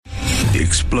The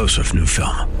explosive new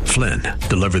film, Flynn,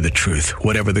 deliver the truth,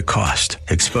 whatever the cost,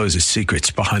 exposes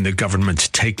secrets behind the government's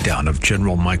takedown of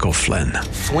General Michael Flynn.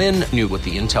 Flynn knew what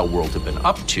the intel world had been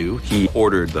up to. He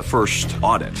ordered the first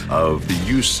audit of the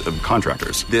use of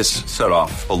contractors. This set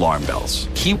off alarm bells.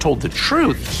 He told the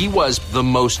truth. He was the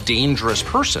most dangerous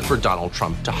person for Donald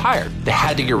Trump to hire. They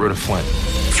had to get rid of Flynn.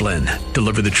 Flynn,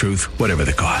 deliver the truth, whatever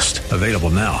the cost. Available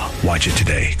now. Watch it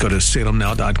today. Go to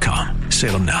salemnow.com.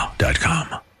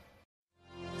 salemnow.com.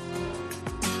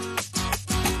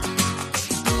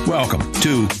 Welcome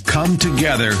to Come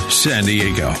Together San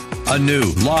Diego, a new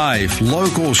live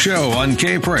local show on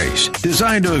K-Praise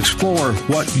designed to explore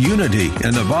what unity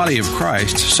in the body of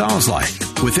Christ sounds like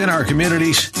within our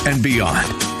communities and beyond.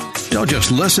 Don't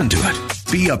just listen to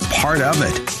it, be a part of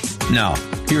it. Now,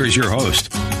 here is your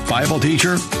host, Bible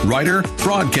teacher, writer,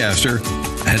 broadcaster,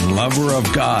 and lover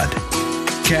of God,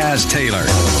 Kaz Taylor.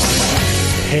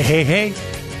 Hey.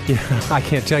 Yeah, I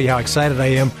can't tell you how excited I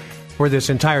am for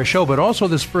this entire show, but also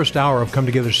this first hour of Come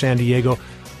Together San Diego.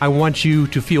 I want you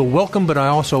to feel welcome, but I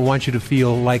also want you to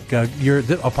feel like you're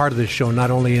a part of this show,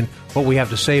 not only in what we have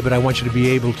to say, but I want you to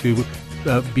be able to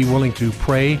be willing to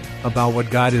pray about what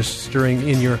God is stirring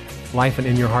in your life and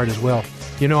in your heart as well.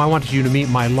 You know, I wanted you to meet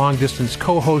my long-distance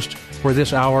co-host for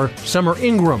this hour, Summer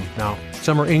Ingram. Now,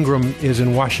 Summer Ingram is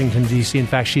in Washington, D.C. In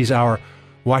fact, she's our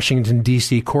Washington,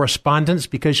 D.C.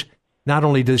 correspondent because not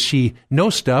only does she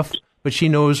know stuff, but she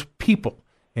knows people.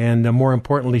 And more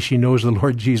importantly, she knows the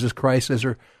Lord Jesus Christ as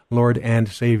her Lord and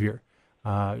Savior.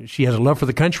 She has a love for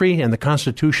the country and the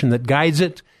Constitution that guides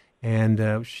it.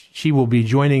 And she will be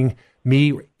joining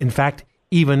me, in fact,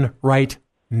 even right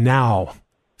now.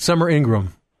 Summer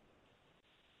Ingram.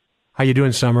 How you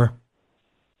doing, Summer?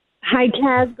 Hi,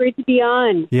 Kaz. Great to be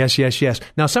on. Yes.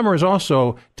 Now, Summer is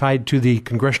also tied to the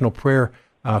Congressional Prayer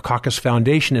Caucus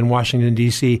Foundation in Washington,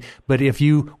 D.C., but if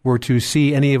you were to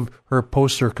see any of her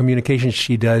posts or communications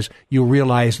she does, you'll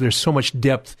realize there's so much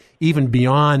depth, even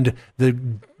beyond the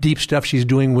deep stuff she's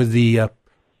doing with the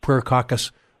Prayer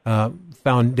Caucus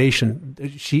Foundation.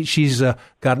 She's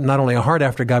got not only a heart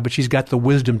after God, but she's got the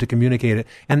wisdom to communicate it.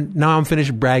 And now I'm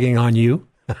finished bragging on you.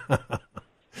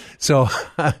 So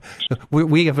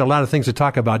we have a lot of things to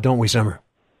talk about, don't we, Summer?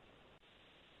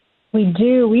 We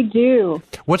do.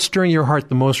 What's stirring your heart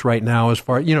the most right now as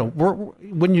far,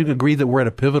 wouldn't you agree that we're at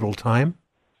a pivotal time?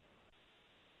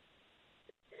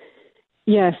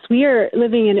 Yes, this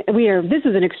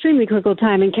is an extremely critical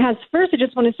time. And Kaz, first I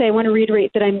just want to say, I want to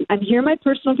reiterate that I'm here in my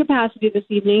personal capacity this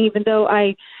evening, even though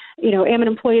I am an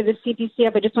employee of the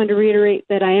CPCF. I just wanted to reiterate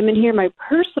that I am in here in my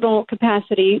personal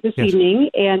capacity this evening,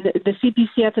 and the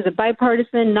CPCF is a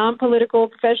bipartisan, non-political,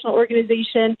 professional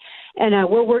organization, and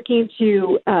we're working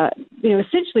to,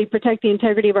 essentially protect the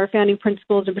integrity of our founding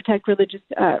principles and protect religious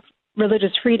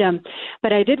freedom.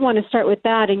 But I did want to start with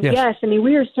that, and yes,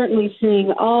 we are certainly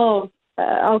seeing all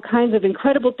kinds of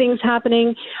incredible things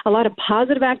happening, a lot of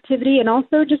positive activity, and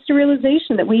also just a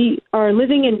realization that we are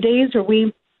living in days where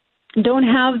we don't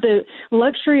have the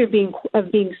luxury of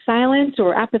being silent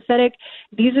or apathetic.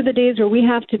 These are the days where we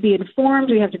have to be informed,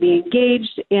 we have to be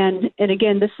engaged, and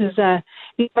again,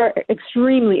 these are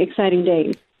extremely exciting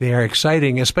days. They are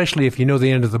exciting, especially if you know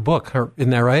the end of the book. Isn't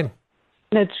that right?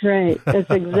 That's right.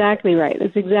 That's exactly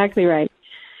right.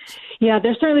 Yeah,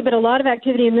 there's certainly been a lot of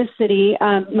activity in this city.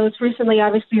 Most recently,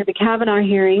 obviously, the Kavanaugh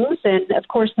hearings and, of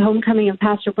course, the homecoming of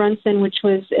Pastor Brunson, which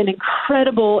was an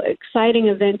incredible, exciting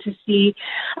event to see.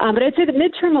 But I'd say the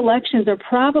midterm elections are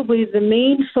probably the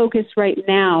main focus right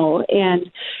now.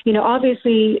 And,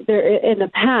 obviously, in the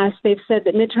past, they've said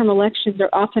that midterm elections are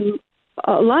often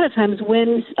a lot of times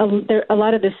when a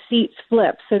lot of the seats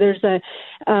flip. So there's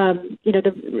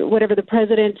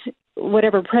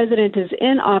whatever president is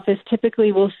in office,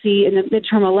 typically we'll see in the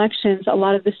midterm elections a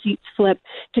lot of the seats flip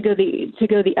to go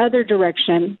the other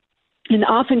direction. And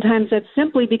oftentimes that's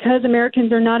simply because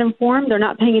Americans are not informed, they're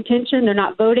not paying attention, they're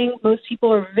not voting. Most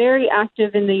people are very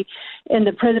active in the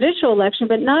presidential election,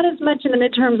 but not as much in the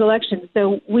midterms elections.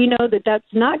 So we know that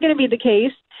that's not going to be the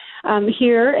case.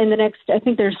 Here in the next, I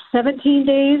think there's 17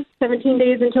 days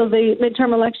until the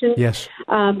midterm elections. Yes.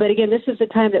 But again, this is the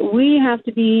time that we have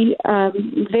to be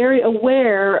very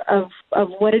aware of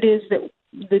what it is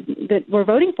that we're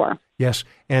voting for. Yes.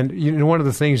 And one of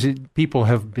the things that people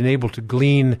have been able to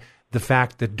glean, the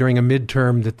fact that during a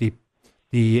midterm that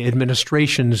the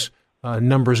administration's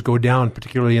numbers go down,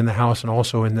 particularly in the House and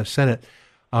also in the Senate.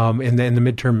 In the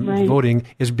midterm voting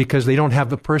is because they don't have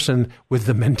the person with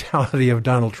the mentality of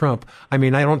Donald Trump. I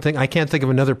can't think of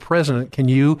another president, can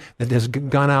you, that has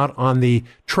gone out on the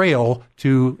trail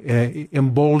to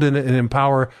embolden and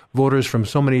empower voters from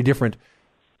so many different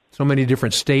so many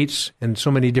different states and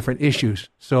so many different issues.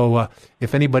 So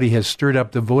if anybody has stirred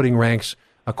up the voting ranks,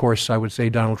 of course, I would say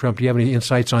Donald Trump. Do you have any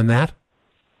insights on that?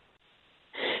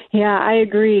 Yeah, I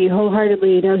agree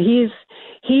wholeheartedly.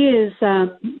 He is.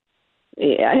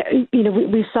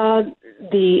 We saw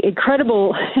the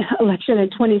incredible election in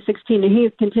 2016, and he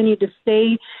has continued to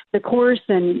stay the course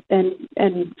and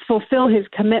fulfill his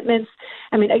commitments.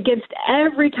 I mean, against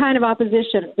every kind of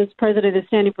opposition, this president is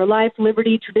standing for life,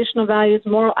 liberty, traditional values,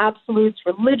 moral absolutes,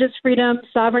 religious freedom,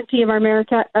 sovereignty of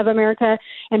America,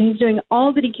 and he's doing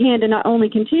all that he can to not only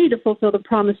continue to fulfill the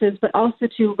promises, but also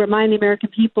to remind the American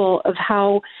people of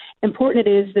how important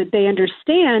it is that they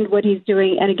understand what he's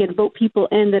doing, and again, vote people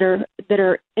in that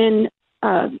are in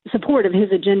support of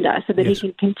his agenda, so that he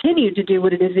can continue to do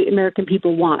what it is the American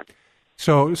people want.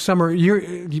 So, Summer, you're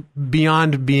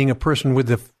beyond being a person with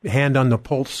the hand on the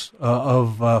pulse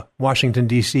of Washington,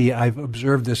 D.C. I've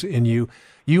observed this in you.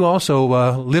 You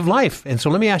also live life. And so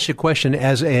let me ask you a question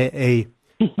as a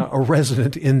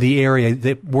resident in the area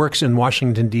that works in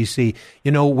Washington, D.C.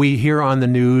 You know, we hear on the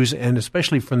news, and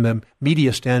especially from the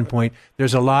media standpoint,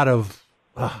 there's a lot of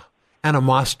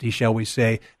animosity, shall we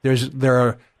say. There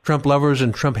are Trump lovers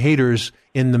and Trump haters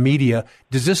in the media.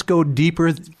 Does this go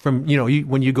deeper from,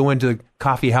 when you go into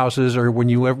coffee houses or when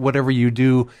you, whatever you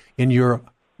do in your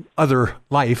other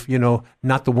life,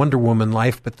 not the Wonder Woman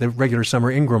life, but the regular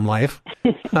Summer Ingram life?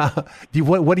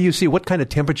 What do you see? What kind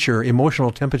of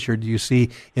emotional temperature do you see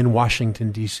in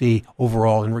Washington, D.C.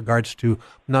 overall in regards to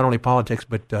not only politics,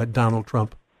 but Donald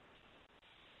Trump?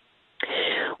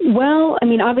 Well, I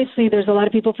mean, obviously there's a lot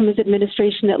of people from his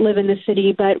administration that live in the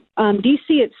city, but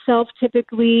D.C. itself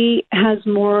typically has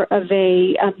more of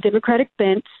a Democratic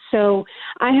bent. So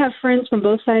I have friends from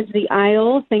both sides of the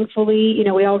aisle. Thankfully,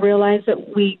 we all realize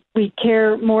that we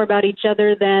care more about each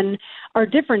other than our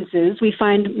differences. We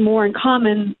find more in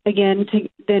common, again,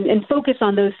 and focus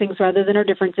on those things rather than our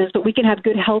differences. But we can have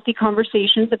good, healthy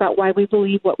conversations about why we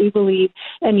believe what we believe,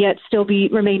 and yet still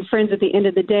remain friends at the end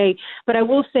of the day. But I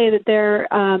will say that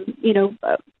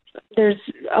there's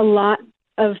a lot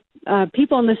of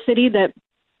people in the city that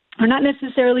are not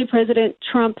necessarily President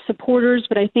Trump supporters,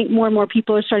 but I think more and more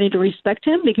people are starting to respect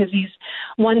him because he's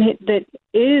one that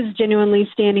is genuinely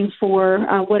standing for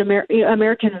what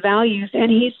American values, and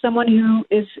he's someone who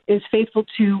is faithful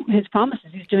to his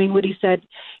promises. He's doing what he said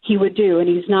he would do, and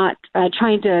he's not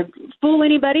trying to fool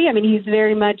anybody. I mean, he's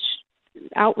very much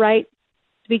outright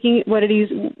speaking what it is,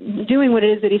 doing what it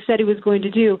is that he said he was going to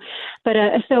do. But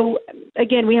so,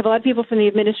 again, we have a lot of people from the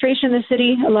administration in the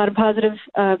city, a lot of positive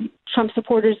Trump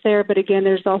supporters there. But again,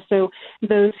 there's also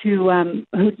those who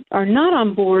are not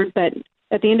on board. But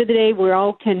at the end of the day, we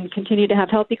all can continue to have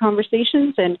healthy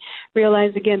conversations and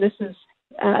realize, again, this is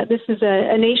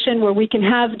a nation where we can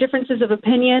have differences of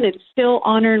opinion and still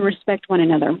honor and respect one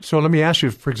another. So let me ask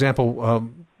you, for example,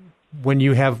 when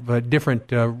you have different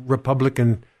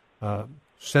Republican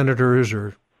senators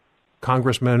or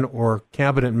congressmen or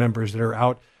cabinet members that are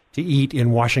out to eat in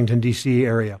Washington, D.C.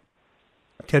 area,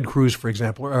 Ted Cruz, for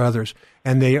example, or others,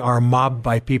 and they are mobbed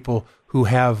by people who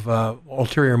have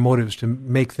ulterior motives to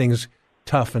make things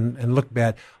tough and look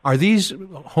bad. Are these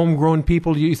homegrown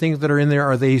people, do you think, that are in there?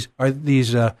 Are these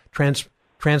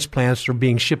transplants are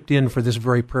being shipped in for this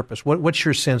very purpose? What's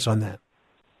your sense on that?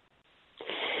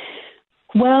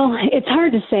 Well, it's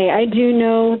hard to say. I do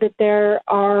know that there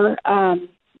are,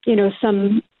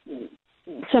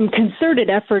 some concerted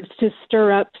efforts to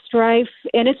stir up strife,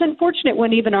 and it's unfortunate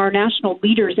when even our national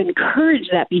leaders encourage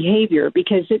that behavior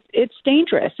because it's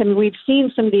dangerous. I mean, we've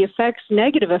seen some of the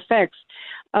negative effects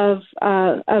of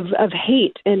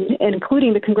hate, and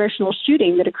including the congressional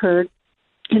shooting that occurred.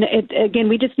 And again,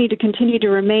 we just need to continue to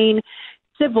remain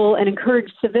civil and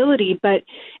encourage civility. But,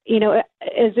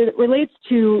 as it relates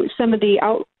to some of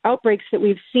the outbreaks that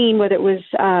we've seen, whether it was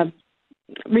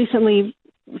recently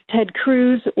Ted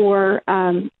Cruz or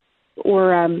some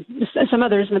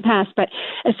others in the past, but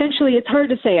essentially it's hard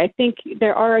to say. I think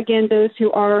there are, again, those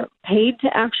who are paid to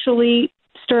actually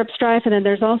stir up strife, and then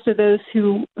there's also those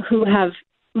who have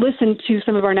listened to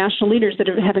some of our national leaders that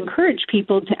have encouraged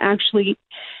people to actually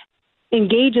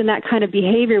engage in that kind of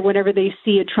behavior whenever they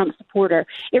see a Trump supporter.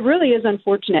 It really is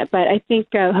unfortunate, but I think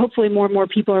hopefully more and more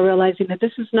people are realizing that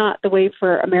this is not the way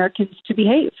for Americans to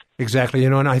behave. Exactly.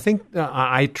 And I think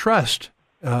I trust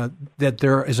that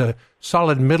there is a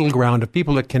solid middle ground of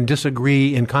people that can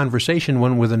disagree in conversation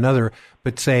one with another,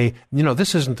 but say,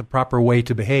 this isn't the proper way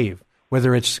to behave,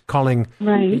 whether it's calling,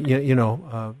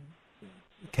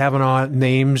 Kavanaugh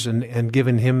names and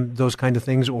giving him those kind of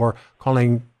things, or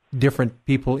calling different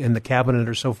people in the cabinet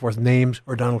or so forth names,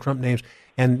 or Donald Trump names,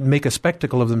 and make a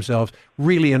spectacle of themselves.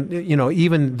 Really, and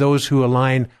even those who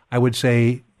align, I would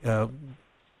say,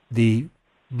 the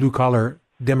blue-collar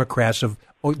Democrats of,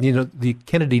 the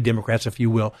Kennedy Democrats, if you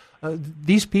will.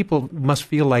 These people must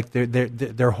feel like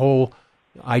their whole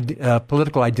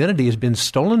political identity has been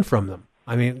stolen from them.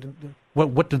 I mean,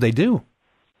 what do they do?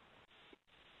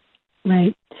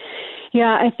 Right.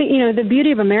 Yeah, I think, the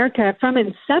beauty of America from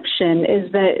inception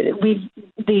is that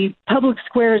the public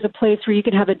square is a place where you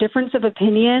can have a difference of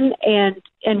opinion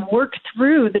and work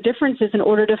through the differences in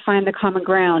order to find the common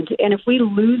ground. And if we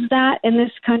lose that in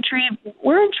this country,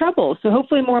 we're in trouble. So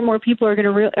hopefully more and more people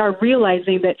are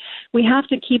realizing that we have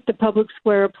to keep the public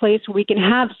square a place where we can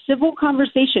have civil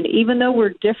conversation. Even though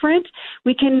we're different,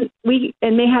 we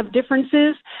may have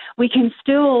differences, we can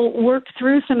still work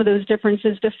through some of those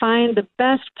differences to find the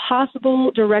best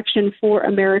possible direction for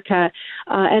America.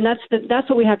 And that's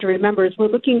what we have to remember, is we're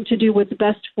looking to do what's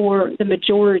best for the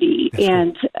majority. That's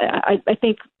and I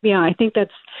think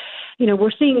that's,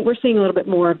 we're seeing a little bit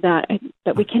more of that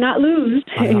we cannot lose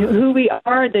who we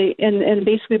are, and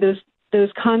basically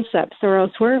those concepts, or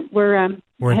else we're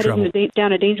headed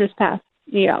down a dangerous path.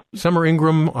 Yeah. Summer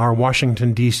Ingram, our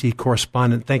Washington, D.C.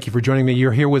 correspondent, thank you for joining me.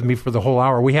 You're here with me for the whole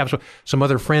hour. We have some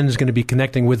other friends going to be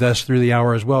connecting with us through the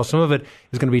hour as well. Some of it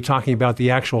is going to be talking about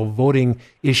the actual voting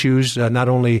issues, not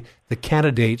only the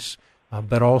candidates,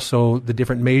 but also the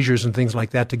different measures and things like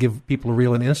that, to give people a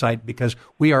real insight, because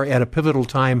we are at a pivotal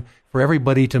time for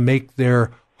everybody to make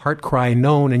their heart cry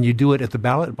known, and you do it at the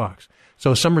ballot box.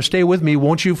 So, Summer, stay with me,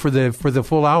 won't you, for the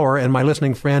full hour? And my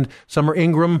listening friend, Summer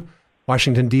Ingram,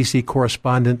 Washington, D.C.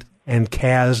 correspondent, and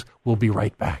Kaz will be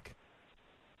right back.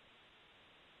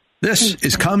 This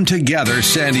is Come Together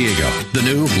San Diego, the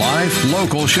new live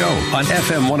local show on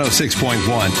FM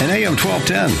 106.1 and AM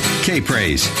 1210.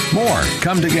 K-Praise. More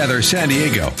Come Together San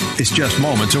Diego is just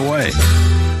moments away.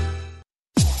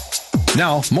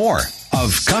 Now, more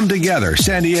of Come Together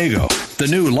San Diego, the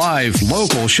new live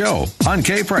local show on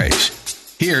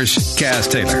K-Praise. Here's Kaz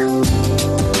Taylor.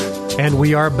 And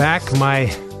we are back.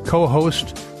 My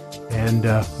co-host and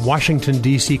Washington,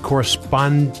 D.C.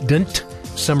 correspondent,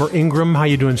 Summer Ingram. How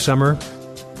you doing, Summer?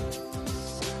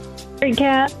 Great,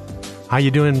 Kat. How you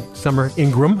doing, Summer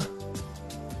Ingram?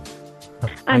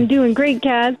 I'm doing great,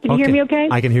 Kaz. Can you hear me okay?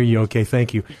 I can hear you okay.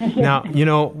 Thank you. Now,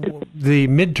 the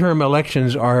midterm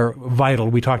elections are vital.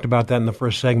 We talked about that in the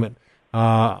first segment.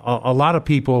 A lot of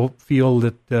people feel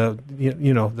that,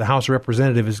 the House of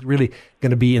Representatives is really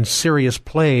going to be in serious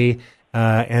play,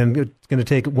 and it's going to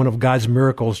take one of God's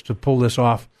miracles to pull this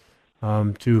off,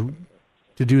 to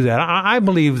do that. I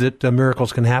believe that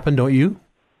miracles can happen, don't you?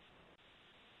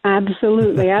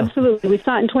 Absolutely. We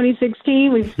saw it in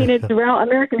 2016. We've seen it throughout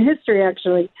American history,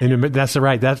 actually. And that's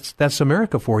right. That's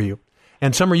America for you.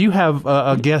 And Summer, you have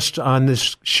a guest on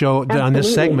this show, on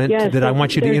this segment, that I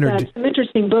want you to introduce. Some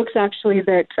interesting books, actually,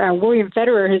 that William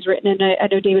Federer has written, and I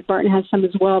know David Barton has some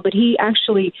as well. But he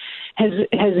actually has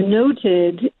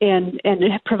noted and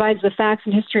provides the facts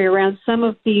and history around some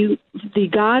of the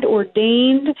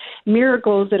God-ordained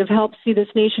miracles that have helped see this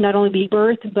nation not only be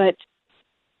birthed, but...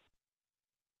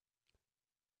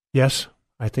 Yes,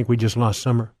 I think we just lost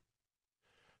Summer.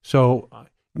 So...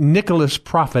 Nicholas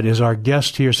Prophet is our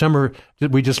guest here. Summer,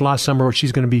 we just lost Summer.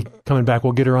 She's going to be coming back.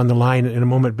 We'll get her on the line in a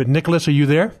moment. But Nicholas, are you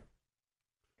there?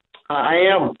 I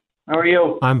am. How are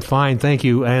you? I'm fine, thank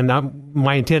you. And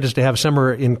my intent is to have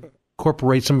Summer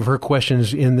incorporate some of her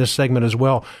questions in this segment as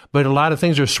well. But a lot of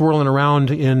things are swirling around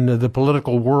in the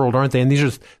political world, aren't they? And these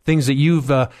are things that you've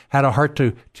had a heart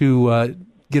to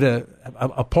get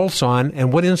a pulse on.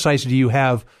 And what insights do you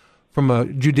have from a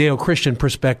Judeo-Christian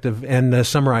perspective? And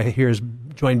Summer, I hear, is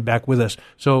joined back with us.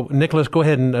 So, Nicholas, go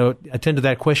ahead and attend to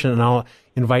that question, and I'll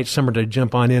invite Summer to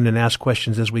jump on in and ask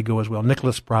questions as we go as well.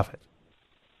 Nicholas Prophet.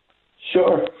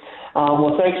 Sure.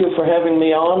 Well, thank you for having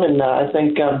me on, and I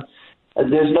think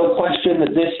there's no question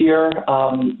that this year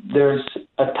there's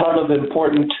a ton of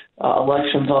important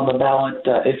elections on the ballot.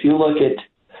 If you look at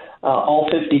all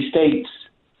 50 states,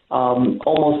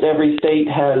 almost every state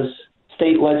has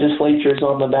state legislatures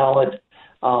on the ballot.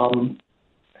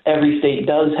 Every state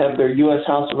does have their U.S.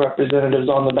 House of Representatives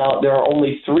on the ballot. There are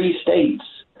only 3 states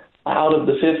out of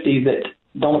the 50 that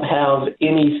don't have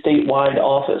any statewide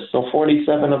office. So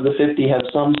 47 of the 50 have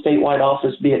some statewide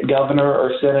office, be it governor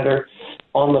or senator,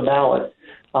 on the ballot.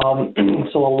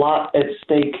 So a lot at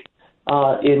stake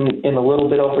in a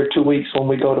little bit over 2 weeks when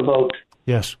we go to vote.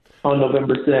 Yes. On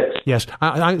November 6th. Yes.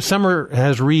 Summer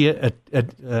has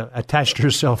attached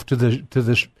herself to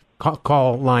this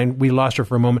call line. We lost her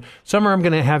for a moment. Summer, I'm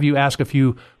going to have you ask a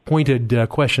few pointed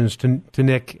questions to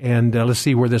Nick, and let's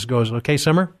see where this goes. Okay,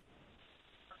 Summer?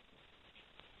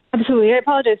 Absolutely. I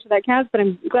apologize for that, Kaz, but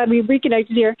I'm glad we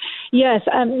reconnected here. Yes,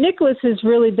 Nicholas has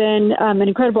really been an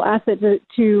incredible asset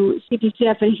to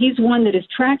CPCF, and he's one that is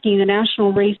tracking the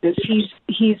national races.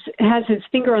 He's has his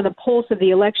finger on the pulse of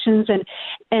the elections.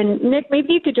 And Nick,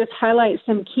 maybe you could just highlight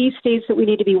some key states that we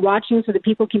need to be watching so that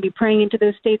people can be praying into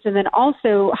those states, and then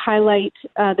also highlight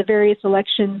the various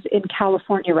elections in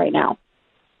California right now.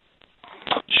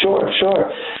 Sure.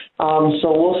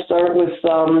 So we'll start with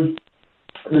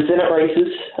the Senate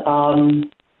races.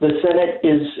 The Senate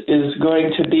is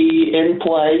going to be in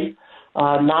play,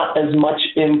 not as much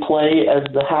in play as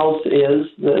the House is.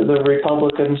 The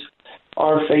Republicans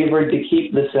are favored to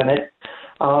keep the Senate.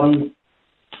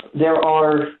 There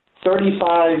are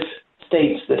 35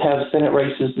 states that have Senate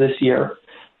races this year.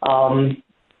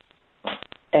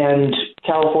 And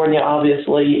California,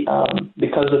 obviously,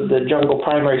 because of the jungle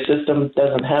primary system,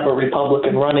 doesn't have a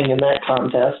Republican running in that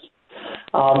contest.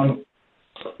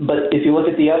 But if you look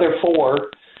at the other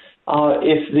four,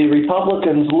 if the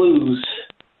Republicans lose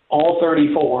all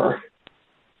 34,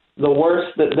 the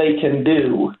worst that they can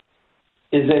do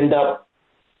is end up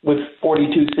with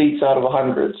 42 seats out of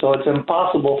 100. So it's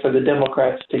impossible for the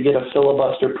Democrats to get a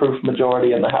filibuster-proof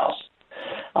majority in the House,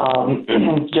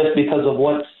 just because of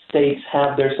what states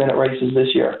have their Senate races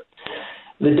this year.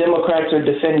 The Democrats are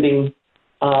defending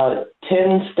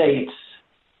 10 states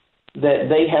that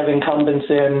they have incumbents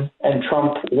in, and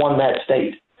Trump won that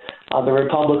state. The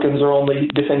Republicans are only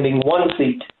defending one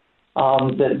seat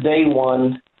that they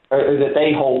won, or that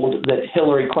they hold, that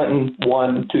Hillary Clinton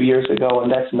won 2 years ago,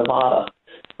 and that's Nevada,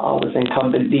 with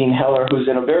incumbent Dean Heller, who's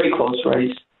in a very close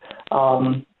race.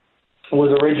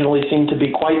 Was originally seen to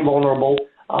be quite vulnerable,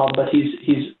 but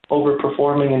he's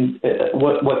overperforming and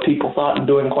what people thought and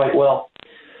doing quite well.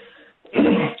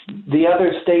 The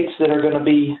other states that are going to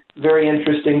be very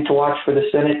interesting to watch for the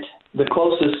Senate, the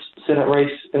closest Senate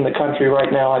race in the country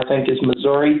right now, I think, is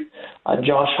Missouri.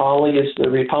 Josh Hawley is the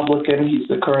Republican. He's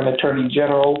the current Attorney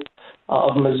General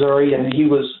of Missouri, and he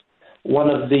was one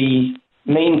of the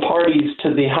main parties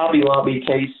to the Hobby Lobby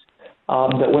case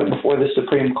that went before the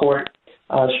Supreme Court.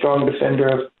 Strong defender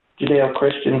of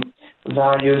Judeo-Christian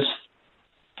values.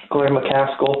 Claire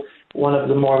McCaskill, one of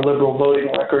the more liberal voting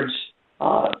records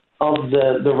of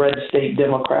the red state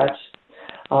Democrats.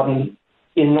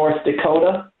 In North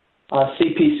Dakota,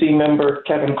 CPC member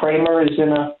Kevin Cramer is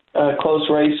in a close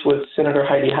race with Senator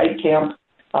Heidi Heitkamp.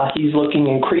 He's looking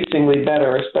increasingly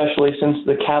better, especially since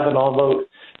the Kavanaugh vote.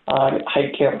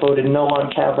 Heitkamp voted no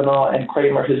on Kavanaugh, and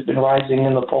Cramer has been rising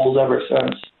in the polls ever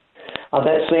since.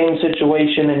 That same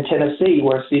situation in Tennessee,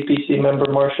 where CPC member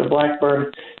Marsha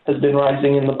Blackburn has been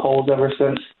rising in the polls ever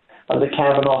since the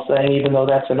Kavanaugh thing, even though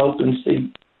that's an open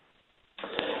seat.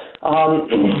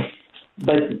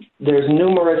 But there's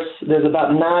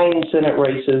about 9 Senate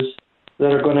races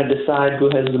that are going to decide who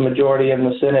has the majority in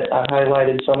the Senate. I've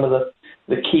highlighted some of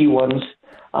the key ones.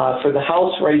 For the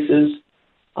House races,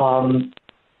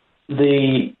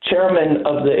 the chairman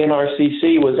of the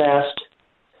NRCC was asked,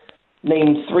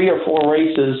 name 3 or 4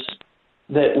 races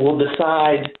that will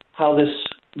decide how this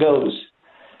goes.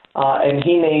 And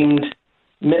he named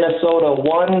Minnesota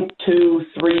 1, 2,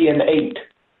 3, and 8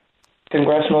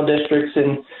 congressional districts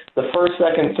in the 1st,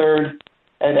 2nd, 3rd,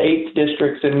 and 8th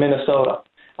districts in Minnesota.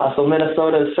 So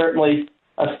Minnesota is certainly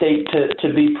a state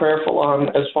to be prayerful on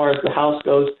as far as the House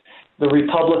goes. The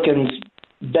Republicans'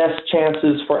 best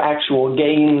chances for actual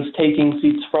gains, taking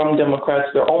seats from Democrats,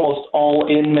 they're almost all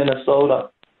in Minnesota.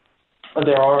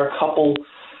 There are a couple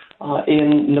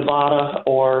in Nevada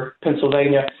or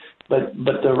Pennsylvania, but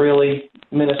really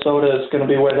Minnesota is going to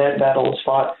be where that battle is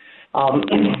fought.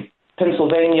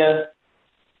 Pennsylvania,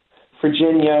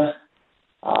 Virginia,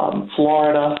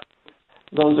 Florida,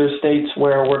 those are states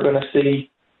where we're going to see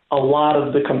a lot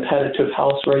of the competitive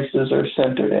House races are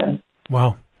centered in.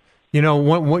 Wow. You know,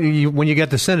 when you get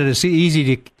the Senate, it's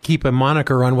easy to keep a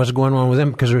moniker on what's going on with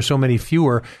them because there's so many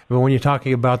fewer. But when you're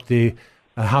talking about the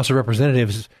House of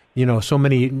Representatives, you know, so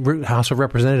many House of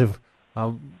Representative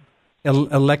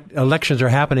elections are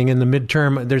happening in the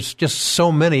midterm. There's just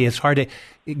so many. It's hard to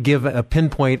give a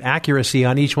pinpoint accuracy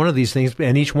on each one of these things,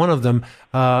 and each one of them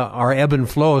are ebb and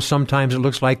flow. Sometimes it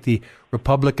looks like the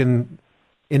Republican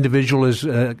individual is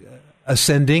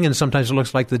ascending, and sometimes it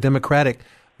looks like the Democratic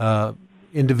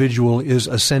individual is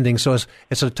ascending. So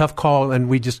it's a tough call, and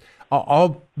we just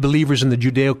all believers in the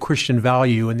Judeo-Christian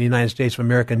value in the United States of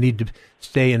America need to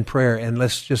stay in prayer, and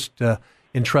let's just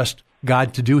entrust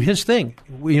God to do His thing.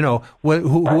 You know,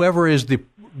 whoever is the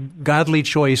godly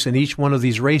choice in each one of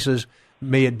these races,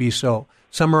 may it be so.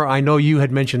 Summer, I know you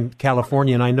had mentioned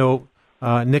California, and I know,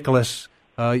 Nicholas,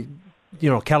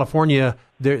 California,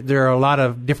 there are a lot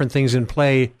of different things in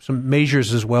play, some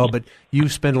measures as well, but you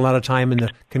spend a lot of time in the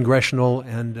congressional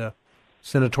and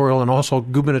senatorial and also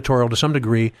gubernatorial to some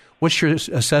degree. What's your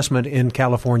assessment in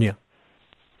California?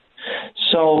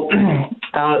 So,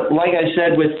 like I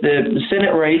said, with the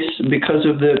Senate race, because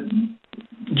of the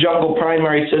jungle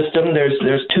primary system,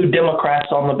 there's two Democrats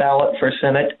on the ballot for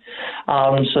Senate.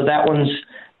 So that one's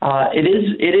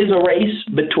it is a race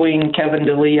between Kevin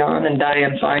DeLeon and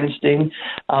Dianne Feinstein.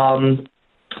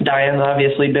 Diane's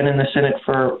obviously been in the Senate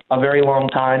for a very long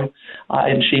time,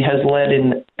 and she has led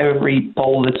in every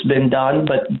poll that's been done,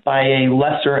 but by a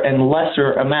lesser and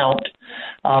lesser amount.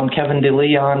 Kevin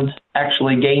DeLeon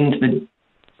actually gained the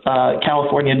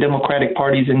California Democratic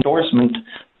Party's endorsement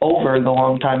over the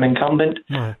longtime incumbent.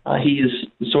 He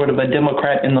is sort of a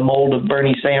Democrat in the mold of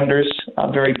Bernie Sanders,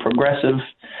 a very progressive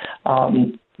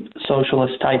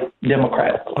socialist-type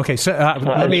Democrat. Okay, so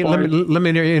let me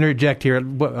interject here.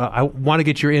 I want to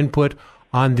get your input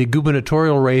on the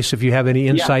gubernatorial race, if you have any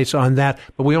insights on that.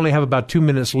 But we only have about 2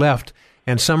 minutes left,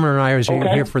 and Summer and I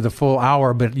are here for the full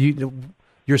hour, but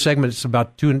your segment is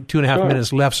about two and a half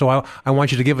minutes left, so I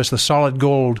want you to give us the solid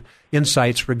gold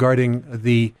insights regarding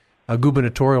the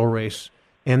gubernatorial race.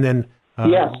 And then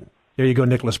there you go,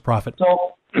 Nicholas Prophet.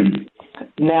 So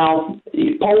now,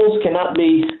 polls cannot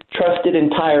be trusted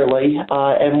entirely,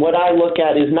 and what I look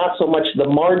at is not so much the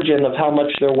margin of how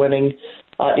much they're winning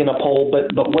in a poll,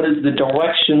 but what is the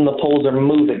direction the polls are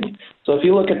moving. So if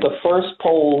you look at the first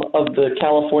poll of the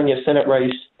California Senate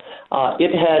race,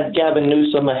 it had Gavin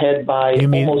Newsom ahead by You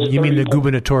mean the points.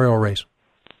 gubernatorial race?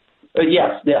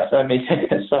 Yes. I mean,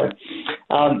 sorry.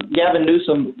 Gavin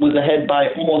Newsom was ahead by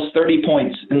almost 30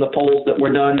 points in the polls that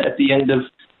were done at the end of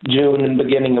June and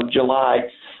beginning of July.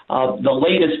 The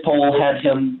latest poll had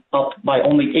him up by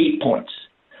only 8 points.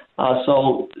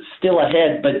 So still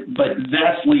ahead, but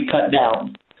vastly cut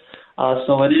down.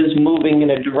 So it is moving in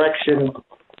a direction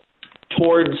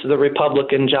towards the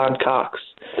Republican John Cox.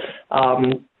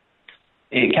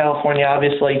 California,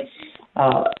 obviously,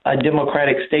 a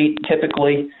Democratic state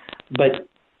typically, but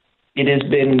it has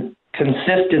been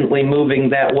consistently moving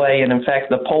that way. And in fact,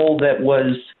 the poll that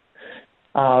was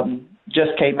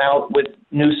just came out with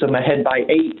Newsom ahead by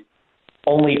 8.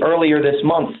 Only earlier this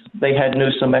month, they had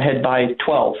Newsom ahead by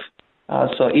 12.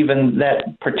 So even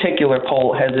that particular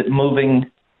poll has it moving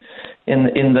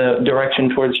in the direction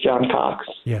towards John Cox.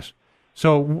 Yes.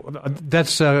 So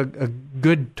that's a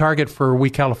good target for we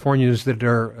Californians that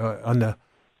are on the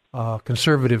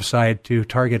conservative side to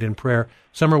target in prayer.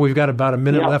 Summer, we've got about a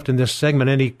minute left in this segment.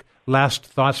 Any last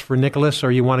thoughts for Nicholas,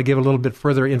 or you want to give a little bit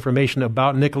further information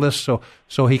about Nicholas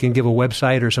so he can give a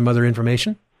website or some other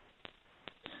information?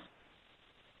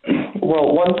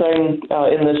 Well, one thing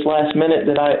in this last minute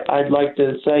that I'd like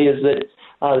to say is that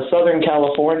Southern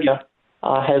California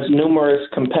has numerous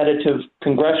competitive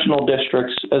congressional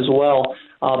districts as well,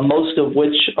 most of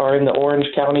which are in the Orange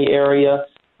County area,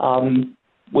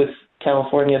 with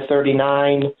California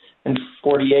 39 and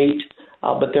 48,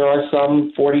 but there are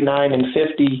some 49 and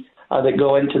 50 that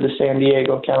go into the San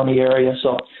Diego County area.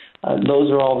 So those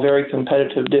are all very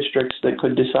competitive districts that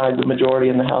could decide the majority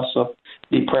in the House, so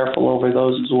be prayerful over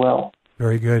those as well.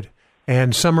 Very good.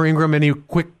 And Summer Ingram, any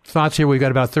quick thoughts here? We've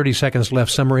got about 30 seconds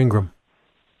left. Summer Ingram.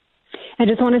 I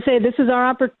just want to say this is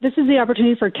the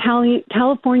opportunity for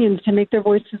Californians to make their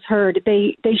voices heard.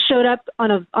 They showed up on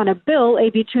a bill,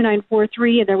 AB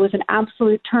 2943, and there was an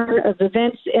absolute turn of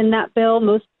events in that bill.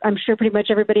 I'm sure pretty much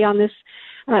everybody on this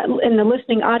in the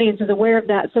listening audience is aware of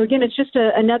that. So again, it's just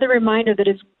another reminder that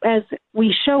as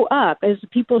we show up, as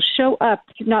people show up,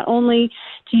 not only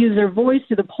to use their voice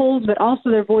to the polls, but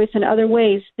also their voice in other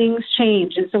ways, things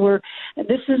change. And so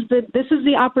this is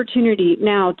the opportunity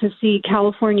now to see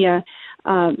California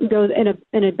go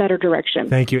in a better direction.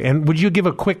 Thank you. And would you give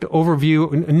a quick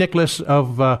overview, Nicholas,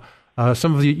 of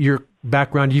some of your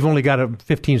background? You've only got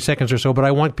 15 seconds or so, but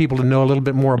I want people to know a little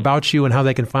bit more about you and how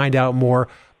they can find out more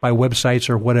by websites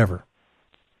or whatever.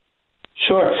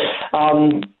 Sure.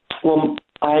 Well,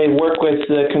 I work with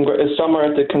Summer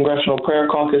at the Congressional Prayer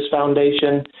Caucus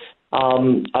Foundation.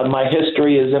 My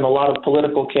history is in a lot of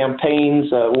political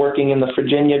campaigns, working in the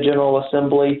Virginia General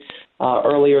Assembly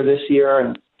earlier this year,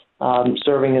 and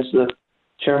serving as the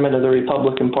chairman of the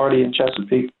Republican Party in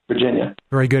Chesapeake, Virginia.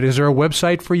 Very good. Is there a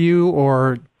website for you,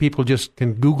 or people just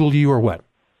can Google you, or what?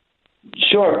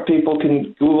 Sure. People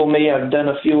can Google me. I've done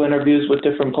a few interviews with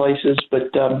different places, but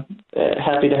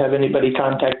happy to have anybody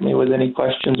contact me with any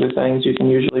questions or things. You can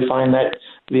usually find that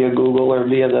via Google or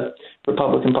via the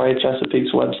Republican Party of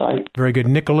Chesapeake's website. Very good.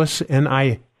 Nicholas,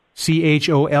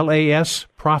 CHOLAS,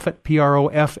 Profit,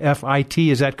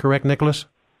 PROFFIT. Is that correct, Nicholas?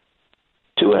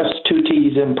 2 F's, 2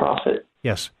 T's in profit.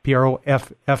 Yes,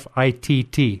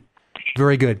 PROFFITT.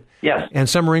 Very good. Yes. And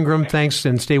Summer Ingram, thanks,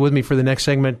 and stay with me for the next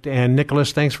segment. And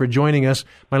Nicholas, thanks for joining us.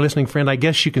 My listening friend, I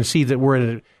guess you can see that we're at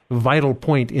a vital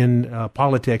point in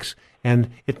politics,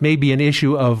 and it may be an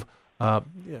issue of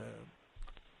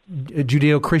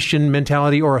Judeo-Christian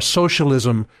mentality or a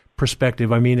socialism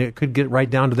perspective. I mean, it could get right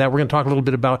down to that. We're going to talk a little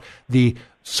bit about the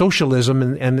socialism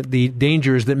and the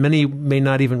dangers that many may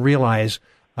not even realize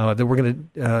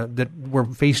that we're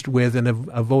faced with, and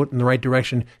a vote in the right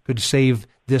direction could save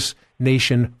this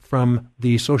nation from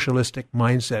the socialistic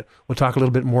mindset. We'll talk a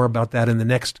little bit more about that in the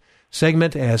next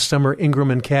segment as Summer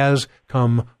Ingram and Kaz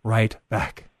come right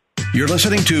back. You're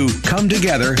listening to Come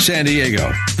Together San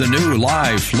Diego, the new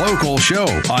live local show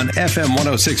on FM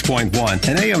 106.1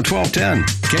 and AM 1210.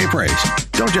 K-Praise.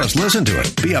 Don't just listen to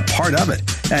it, be a part of it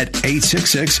at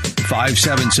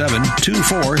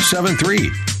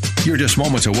 866-577-2473. You're just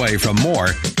moments away from more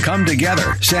Come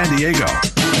Together San Diego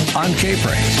on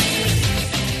K-Praise.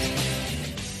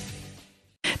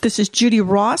 This is Judy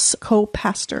Ross,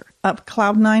 co-pastor of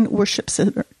Cloud9 Worship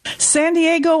Center. San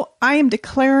Diego, I am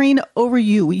declaring over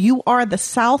you, you are the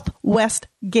southwest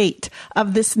gate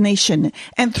of this nation,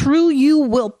 and through you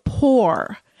will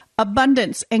pour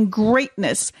abundance and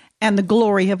greatness and the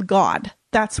glory of God.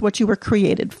 That's what you were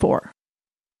created for.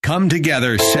 Come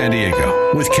Together San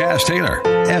Diego with Kaz Taylor,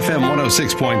 FM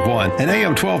 106.1 and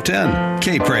AM 1210,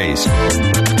 K-Praise.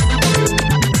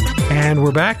 And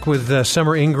we're back with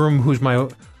Summer Ingram, who's my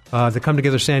the Come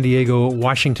Together San Diego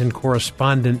Washington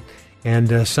correspondent.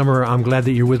 And Summer, I'm glad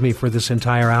that you're with me for this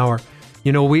entire hour.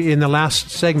 You know, we in the last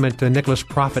segment, Nicholas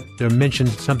Prophet mentioned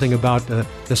something about the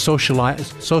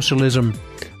socialism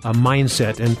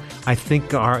mindset, and I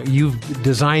think you've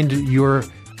designed your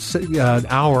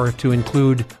hour to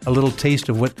include a little taste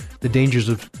of what the dangers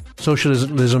of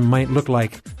socialism might look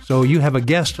like. So you have a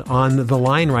guest on the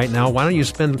line right now. Why don't you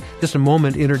spend just a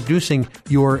moment introducing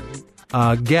your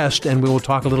guest, and we will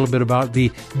talk a little bit about the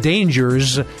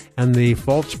dangers and the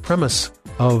false premise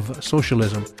of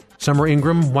socialism. Summer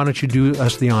Ingram, why don't you do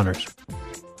us the honors?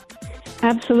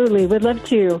 Absolutely, would love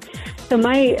to. So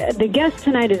the guest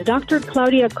tonight is Dr.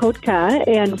 Claudia Kotka,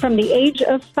 and from the age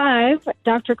of 5,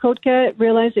 Dr. Kotka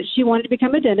realized that she wanted to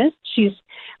become a dentist. She's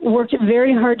worked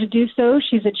very hard to do so.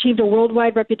 She's achieved a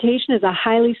worldwide reputation as a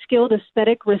highly skilled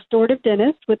aesthetic restorative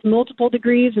dentist with multiple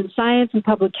degrees in science and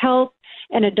public health,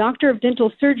 and a doctor of dental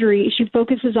surgery. She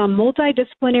focuses on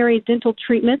multidisciplinary dental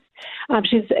treatments.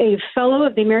 She's a fellow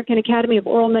of the American Academy of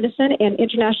Oral Medicine and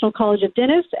International College of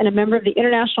Dentists, and a member of the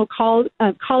International College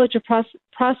of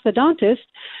Prosthodontists.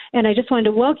 And I just wanted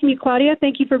to welcome you, Claudia.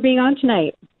 Thank you for being on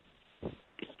tonight.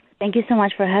 Thank you so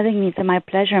much for having me. It's my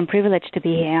pleasure and privilege to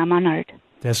be here. I'm honored.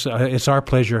 Yes, it's our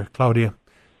pleasure, Claudia.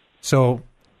 So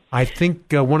I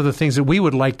think one of the things that we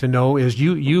would like to know is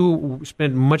you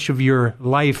spent much of your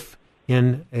life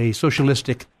in a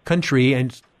socialistic country,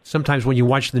 and sometimes when you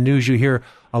watch the news, you hear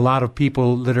a lot of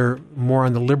people that are more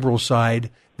on the liberal side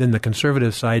than the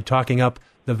conservative side talking up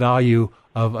the value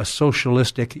of a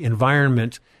socialistic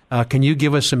environment. Can you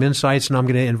give us some insights? And I'm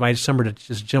going to invite Summer to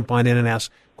just jump on in and ask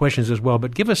questions as well.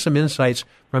 But give us some insights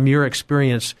from your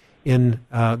experience in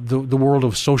the world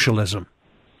of socialism.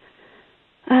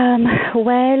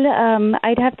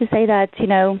 I'd have to say that,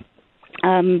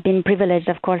 been privileged,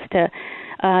 of course, to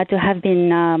have been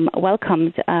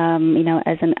welcomed, as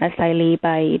an asylee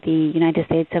by the United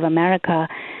States of America,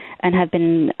 and have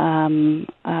been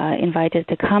invited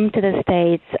to come to the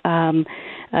States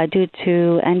due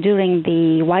to and during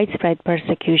the widespread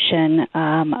persecution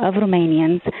of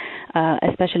Romanians,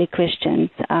 especially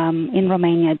Christians, in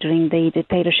Romania during the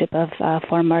dictatorship of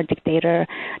former dictator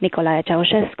Nicolae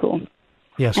Ceausescu.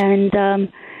 Yes. And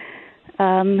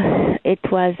it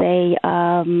was a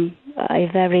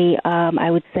very,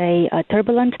 I would say,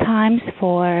 turbulent times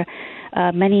for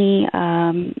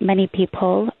many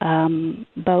people,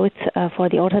 both for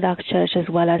the Orthodox Church as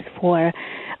well as for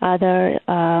other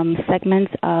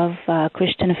segments of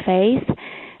Christian faith.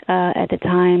 At the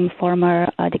time, former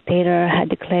dictator had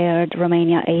declared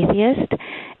Romania atheist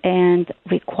and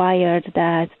required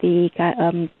that the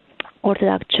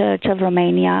Orthodox Church of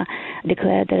Romania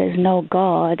declared there is no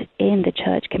God in the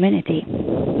church community.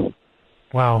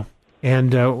 Wow.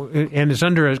 And it's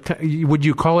under would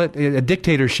you call it a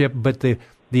dictatorship, but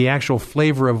the actual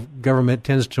flavor of government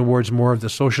tends towards more of the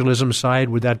socialism side?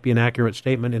 Would that be an accurate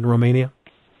statement in Romania?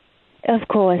 Of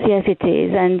course, yes, it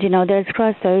is. And, there's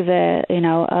crossover,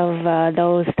 of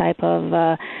those type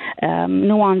of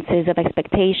nuances of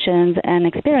expectations and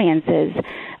experiences.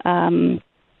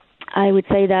 I would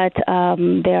say that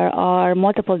there are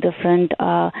multiple different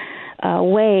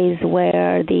ways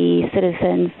where the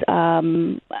citizens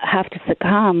have to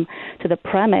succumb to the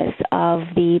premise of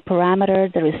the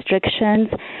parameters, the restrictions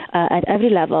at every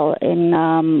level in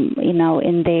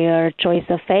their choice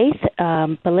of faith,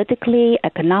 politically,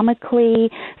 economically,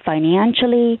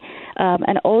 financially,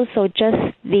 and also just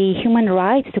the human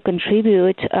right to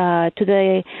contribute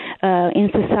in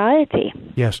society.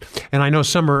 Yes, and I know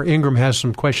Summer Ingram has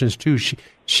some questions too.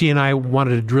 She and I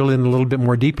wanted to drill in a little bit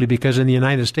more deeply because in the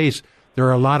United States, there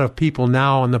are a lot of people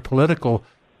now in the political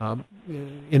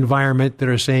environment that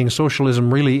are saying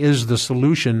socialism really is the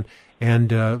solution, and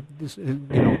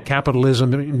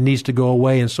capitalism needs to go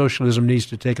away and socialism needs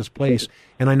to take its place.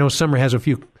 And I know Summer has a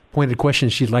few pointed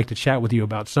questions she'd like to chat with you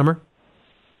about. Summer?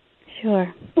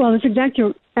 Sure. Well, that's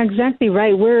exactly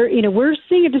right. We're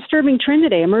seeing a disturbing trend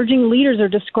today. Emerging leaders are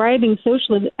describing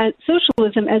socialism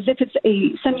as if it's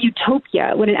some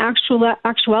utopia, when in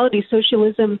actuality,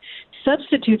 socialism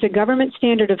substitutes a government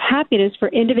standard of happiness for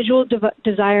individual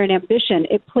desire and ambition.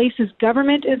 It places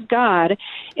government as God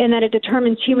in that it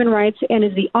determines human rights and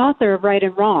is the author of right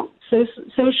and wrong. So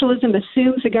socialism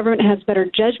assumes the government has better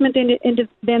judgment than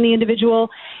the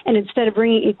individual, and instead of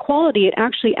bringing equality, it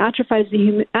actually atrophies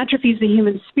the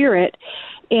human spirit.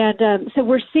 And so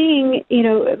we're seeing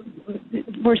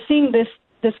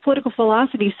this political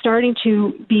philosophy starting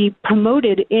to be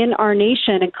promoted in our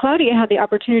nation. And Claudia had the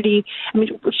opportunity,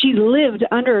 she lived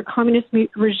under a communist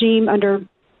regime, under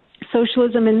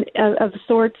socialism of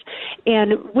sorts,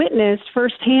 and witnessed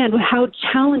firsthand how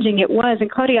challenging it was. And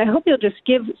Claudia, I hope you'll just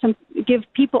give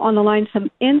people on the line some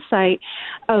insight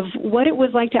of what it was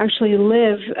like to actually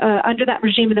live under that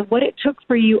regime, and then what it took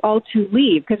for you all to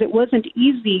leave, because it wasn't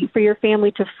easy for your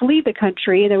family to flee the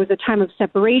country. There was a time of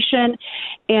separation,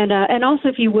 and also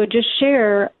if you would just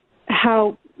share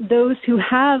how those who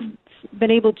have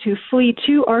been able to flee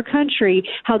to our country,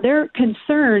 how they're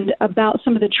concerned about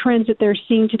some of the trends that they're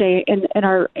seeing today, and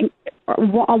are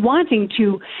wanting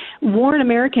to warn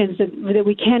Americans that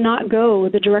we cannot go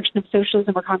the direction of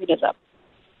socialism or communism.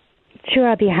 Sure,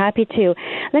 I'd be happy to.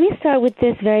 Let me start with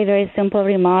this very, very simple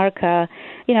remark. As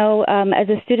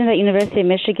a student at University of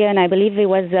Michigan, I believe it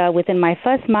was within my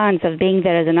first month of being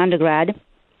there as an undergrad,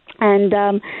 and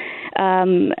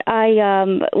I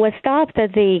was stopped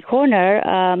at the corner,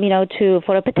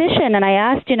 for a petition, and I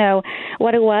asked,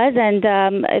 what it was, and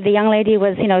the young lady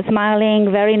was,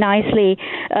 smiling very nicely,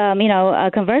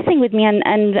 conversing with me,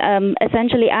 and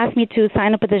essentially asked me to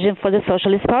sign a petition for the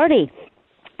Socialist Party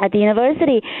at the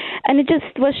university, and it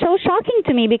just was so shocking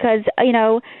to me because,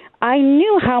 I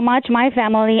knew how much my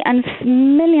family and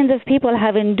millions of people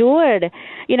have endured,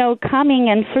 coming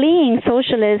and fleeing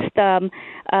socialist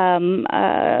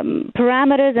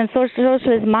parameters and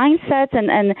socialist mindsets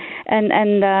and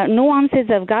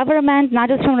nuances of government, not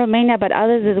just from Romania but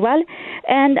others as well.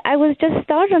 And I was just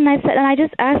startled, and I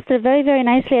just asked her very, very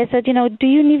nicely. I said, do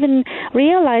you even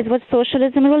realize what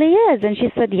socialism really is? And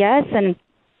she said yes. And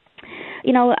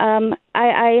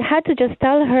I had to just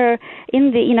tell her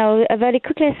very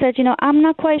quickly. I said, I'm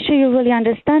not quite sure you're really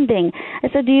understanding. I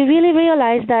said, do you really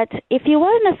realize that if you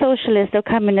were in a socialist or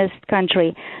communist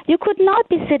country, you could not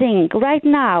be sitting right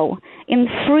now in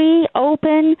free,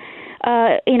 open,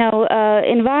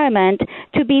 environment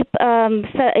to be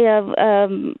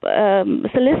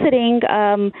soliciting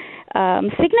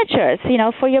signatures,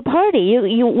 for your party,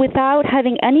 you without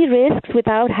having any risks,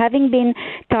 without having been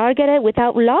targeted,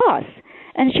 without loss.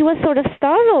 And she was sort of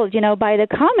startled, by the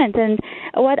comment. And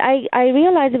what I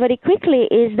realized very quickly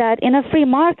is that in a free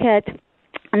market,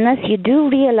 unless you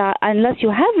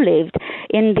have lived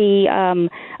in the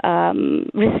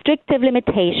restrictive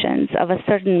limitations of a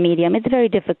certain medium, it's very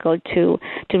difficult to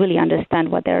really understand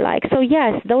what they're like. So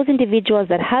yes, those individuals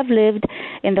that have lived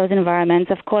in those environments,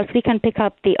 of course, we can pick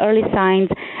up the early signs,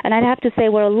 and I'd have to say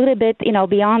we're a little bit,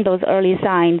 beyond those early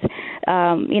signs,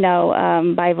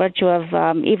 by virtue of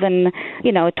even,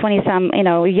 20-some,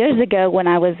 years ago when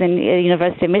I was in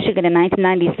University of Michigan in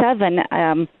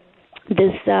 1997.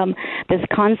 This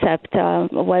concept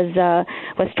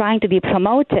was trying to be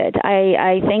promoted.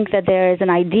 I think that there is an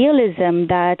idealism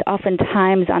that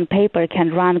oftentimes on paper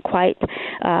can run quite,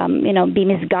 be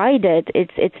misguided.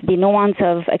 It's the nuance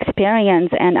of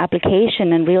experience and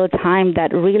application in real time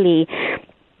that really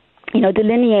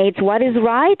delineates what is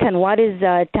right and what is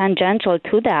tangential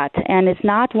to that, and it's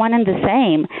not one and the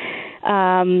same.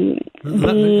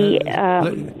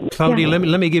 Claudia,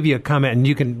 let me give you a comment, and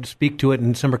you can speak to it,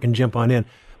 and Summer can jump on in.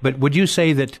 But would you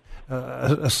say that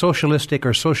a socialistic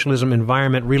or socialism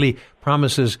environment really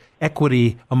promises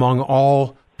equity among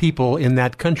all people in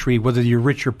that country, whether you're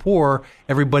rich or poor,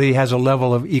 everybody has a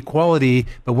level of equality.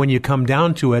 But when you come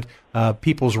down to it,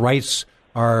 people's rights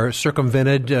are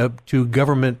circumvented to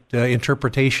government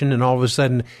interpretation, and all of a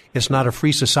sudden it's not a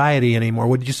free society anymore.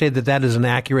 Would you say that that is an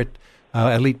accurate,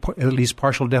 at least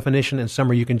partial definition? And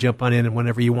Summer, you can jump on in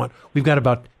whenever you want. We've got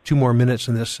about 2 more minutes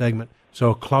in this segment.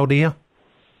 So, Claudia?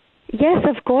 Yes,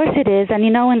 of course it is. And,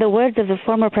 in the words of the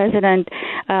former president,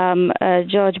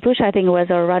 George Bush, I think it was,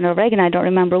 or Ronald Reagan, I don't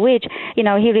remember which,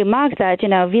 he remarked that,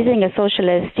 visiting a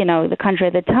socialist, the country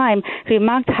at the time,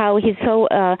 remarked how he's so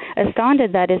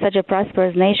astounded that it's such a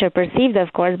prosperous nation, perceived,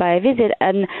 of course, by a visit,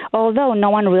 and although no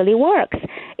one really works.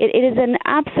 It is an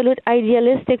absolute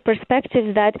idealistic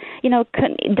perspective that,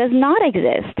 does not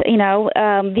exist.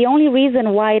 The only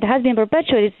reason why it has been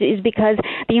perpetuated is because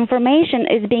the information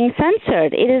is being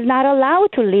censored. It is not allowed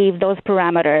to leave those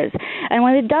parameters. And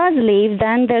when it does leave,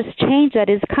 then there's change that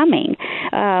is coming.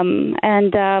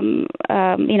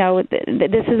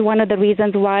 This is one of the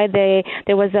reasons why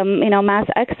there was mass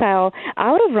exile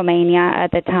out of Romania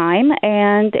at the time,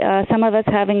 and some of us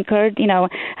have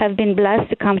have been blessed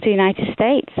to come to the United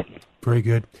States. Very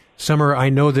good. Summer, I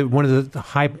know that one of the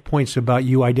high points about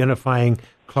you identifying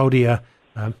Claudia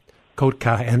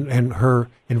Kotka and her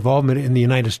involvement in the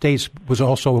United States was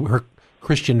also her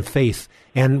Christian faith.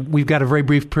 And we've got a very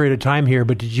brief period of time here,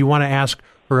 but did you want to ask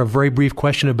her a very brief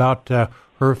question about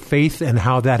her faith and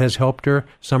how that has helped her,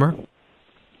 Summer?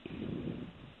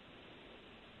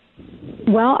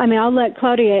 Well, I'll let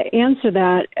Claudia answer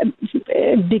that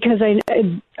because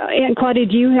Claudia,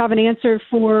 do you have an answer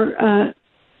for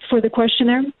the question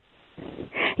there?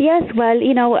 Yes, well,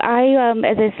 I,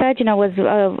 as I said, was,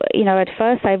 at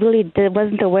first I really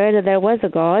wasn't aware that there was a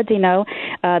God,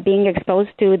 being exposed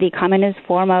to the communist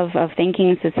form of thinking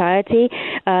in society.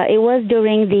 It was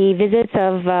during the visits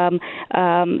of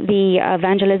the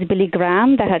evangelist Billy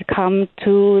Graham that had come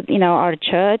to, our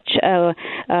church,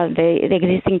 the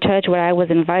existing church where I was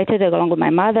invited along with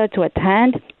my mother to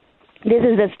attend. This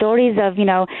is the stories of,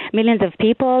 millions of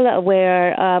people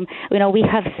where, we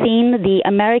have seen the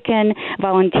American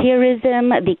volunteerism,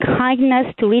 the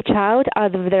kindness to reach out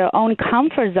of their own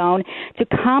comfort zone to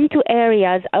come to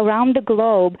areas around the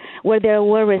globe where there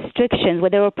were restrictions, where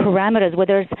there were parameters, where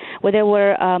there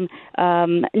were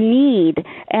need.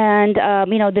 And,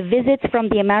 the visits from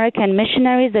the American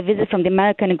missionaries, the visits from the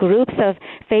American groups of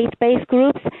faith-based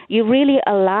groups, you really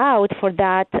allowed for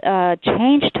that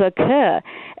change to occur.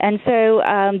 And so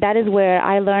that is where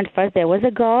I learned first there was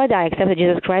a God. I accepted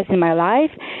Jesus Christ in my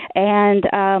life. And,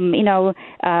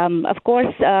 of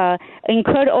course,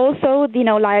 incurred also,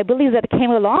 liabilities that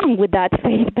came along with that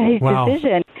faith-based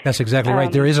decision. That's exactly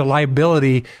right. There is a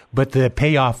liability, but the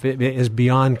payoff is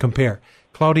beyond compare.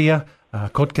 Claudia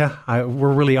Kotka,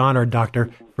 we're really honored, Doctor,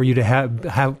 for you to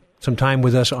have some time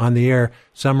with us on the air.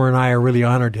 Summer and I are really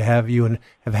honored to have you and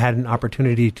have had an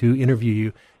opportunity to interview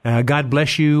you. God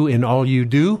bless you in all you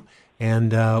do,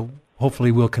 and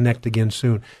hopefully we'll connect again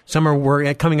soon. Summer,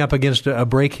 we're coming up against a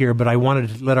break here, but I wanted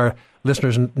to let our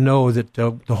listeners know that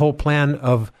the whole plan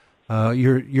of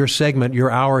your segment, your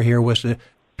hour here, was to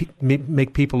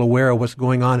make people aware of what's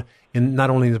going on in not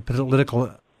only the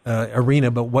political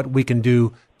arena, but what we can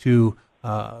do to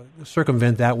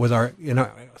circumvent that with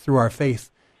through our faith.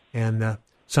 And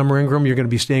Summer Ingram, you're going to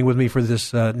be staying with me for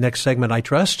this next segment, I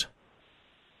trust.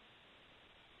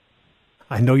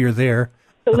 I know you're there.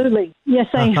 Absolutely. Yes,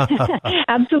 I am.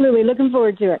 Absolutely. Looking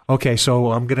forward to it. Okay,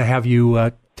 so I'm going to have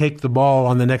you take the ball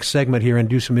on the next segment here and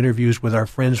do some interviews with our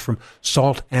friends from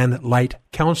Salt and Light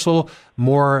Council.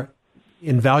 More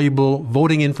invaluable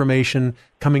voting information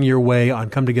coming your way on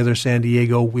Come Together San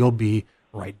Diego. We'll be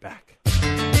right back.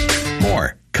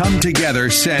 More Come Together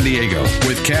San Diego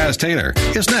with Kaz Taylor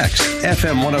is next.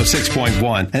 FM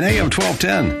 106.1 and AM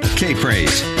 1210.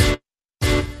 K-Praise.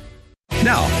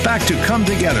 Now, back to Come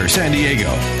Together San Diego,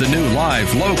 the new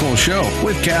live local show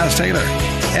with Kaz Taylor.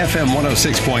 FM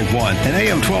 106.1 and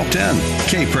AM 1210.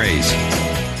 K-Praise.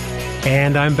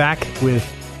 And I'm back with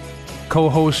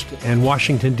co-host and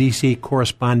Washington, D.C.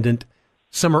 correspondent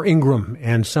Summer Ingram.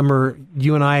 And Summer,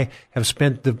 you and I have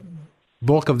spent the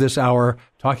bulk of this hour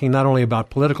talking not only about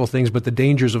political things, but the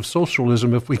dangers of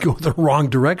socialism if we go the wrong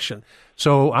direction.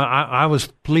 So I was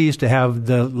pleased to have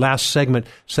the last segment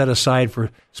set aside for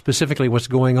specifically what's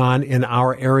going on in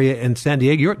our area in San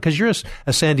Diego, because you're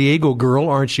a San Diego girl,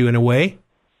 aren't you, in a way?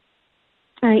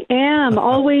 I am.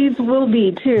 Always will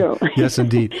be, too. Yes,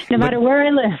 indeed. No matter where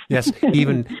I live. Yes,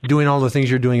 even doing all the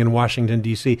things you're doing in Washington,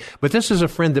 D.C. But this is a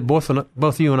friend that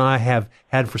both you and I have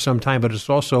had for some time, but it's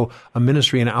also a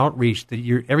ministry and outreach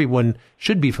that everyone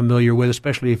should be familiar with,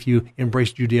 especially if you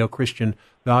embrace Judeo-Christian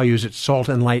values. It's Salt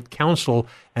and Light Council,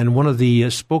 and one of the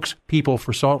spokespeople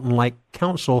for Salt and Light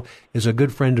Council is a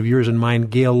good friend of yours and mine,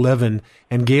 Gail Levin.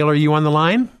 And Gail, are you on the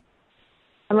line?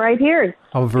 I'm right here.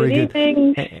 Oh, very good.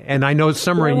 Evening. And I know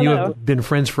Summer and you have been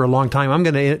friends for a long time. I'm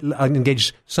going to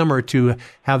engage Summer to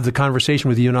have the conversation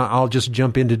with you, and I'll just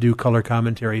jump in to do color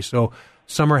commentary. So,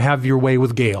 Summer, have your way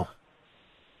with Gail.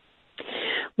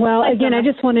 Well, again, I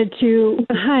just wanted to,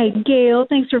 hi, Gail,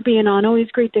 thanks for being on. Always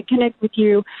great to connect with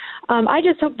you. I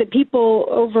just hope that people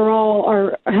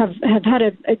overall have had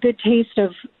a good taste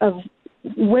of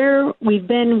where we've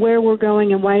been, where we're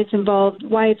going, and why it's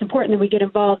important that we get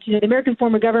involved. You know, the American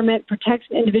form of government protects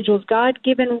individuals'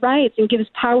 God-given rights and gives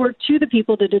power to the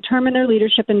people to determine their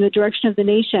leadership in the direction of the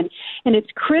nation. And it's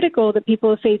critical that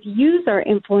people of faith use our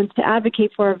influence to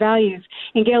advocate for our values.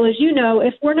 And Gail, as you know,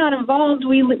 if we're not involved,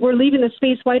 we're leaving the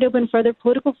space wide open for other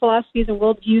political philosophies and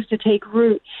worldviews to take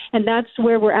root. And that's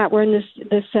where we're at. We're in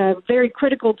this very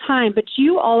critical time. But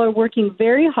you all are working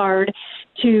very hard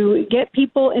to get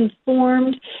people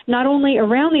informed, not only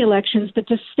around the elections, but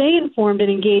to stay informed and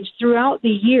engaged throughout the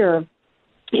year.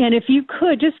 And if you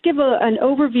could, just give an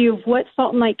overview of what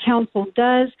Salt and Light Council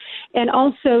does, and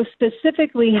also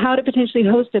specifically how to potentially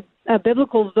host a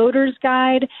biblical voters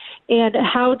guide and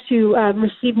how to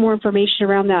receive more information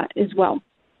around that as well.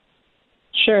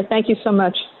 Sure. Thank you so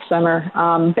much, Summer.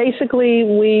 Basically,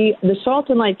 the Salt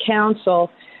and Light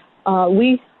Council,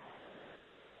 we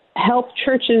help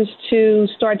churches to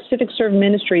start civic serve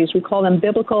ministries. We call them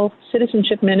biblical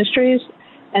citizenship ministries,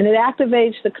 and it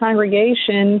activates the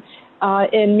congregation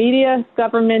in media,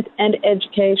 government, and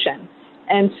education.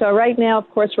 And so right now, of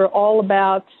course, we're all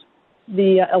about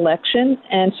the election,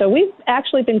 and so we've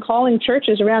actually been calling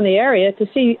churches around the area to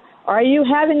see, are you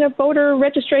having a voter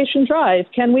registration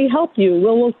drive? Can we help you?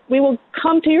 We will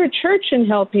come to your church and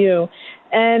help you.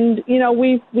 And, you know,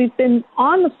 we've been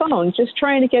on the phone just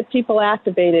trying to get people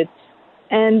activated.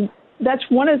 And that's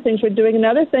one of the things we're doing.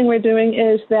 Another thing we're doing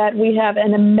is that we have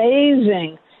an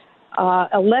amazing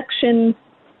election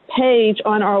page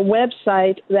on our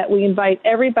website that we invite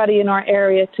everybody in our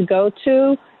area to go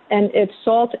to. And it's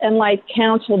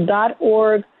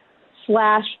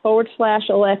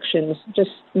saltandlightcouncil.org//elections.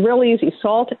 Just real easy.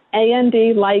 Salt,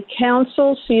 A-N-D, Light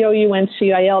Council,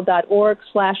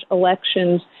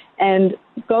 COUNCIL.org/elections. And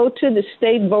go to the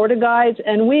state voter guides,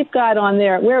 and we've got on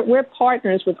there, we're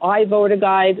partners with iVoter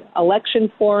Guide, Election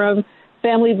Forum,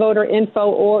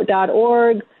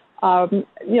 FamilyVoterInfo.org,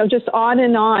 just on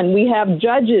and on. We have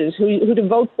judges who to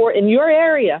vote for in your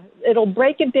area. It'll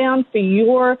break it down for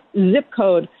your zip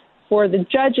code, for the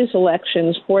judges'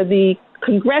 elections, for the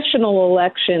congressional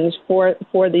elections, for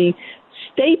the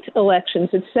state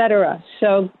elections, etc.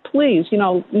 So please,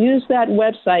 use that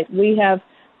website. We have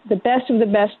the best of the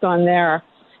best on there.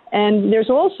 And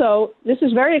there's also, this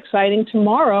is very exciting,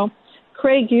 tomorrow,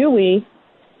 Craig Huey,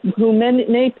 who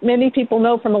many people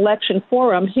know from Election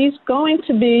Forum, he's going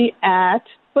to be at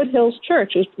Foothills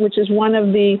Church, which is one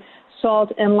of the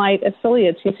Salt and Light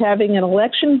affiliates. He's having an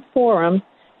Election Forum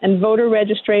and voter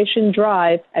registration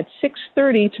drive at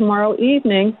 6:30 tomorrow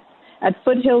evening at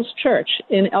Foothills Church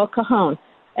in El Cajon.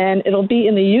 And it'll be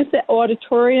in the youth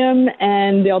auditorium,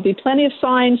 and there'll be plenty of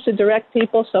signs to direct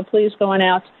people, so please go on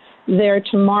out there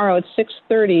tomorrow at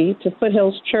 6:30 to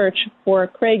Foothills Church for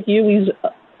Craig Huey's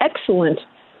excellent,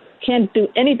 can't do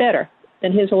any better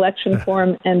than his election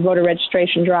forum and voter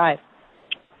registration drive.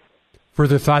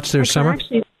 Further thoughts there, Summer?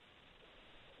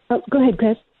 Go ahead,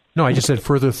 Chris. No, I just said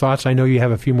further thoughts. I know you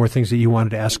have a few more things that you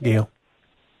wanted to ask Gail.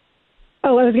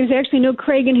 Oh, I was going to say, actually, no,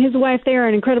 Craig and his wife, they are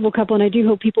an incredible couple, and I do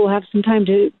hope people will have some time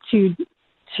to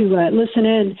listen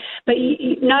in. But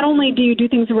not only do you do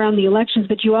things around the elections,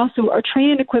 but you also are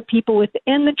training to equip people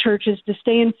within the churches to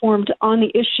stay informed on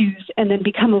the issues and then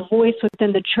become a voice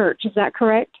within the church. Is that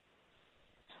correct?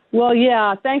 Well,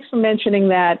 yeah, thanks for mentioning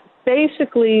that.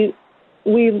 Basically,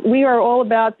 we are all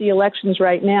about the elections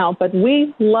right now, but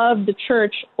we love the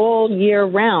church all year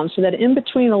round, so that in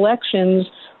between elections,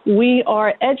 we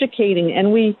are educating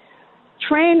and we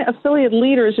train affiliate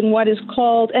leaders in what is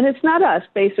called, and it's not us,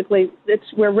 basically,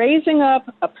 we're raising up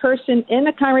a person in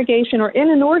a congregation or in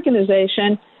an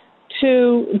organization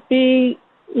to be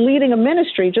leading a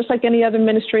ministry, just like any other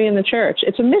ministry in the church.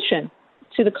 It's a mission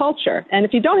to the culture. And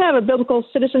if you don't have a biblical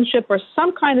citizenship or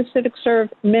some kind of civic serve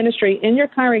ministry in your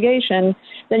congregation,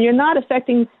 then you're not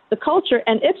affecting the culture,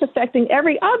 and it's affecting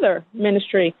every other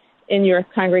ministry in your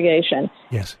congregation.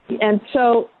 Yes. And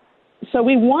so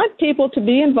we want people to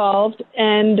be involved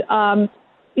and, and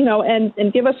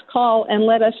give us a call and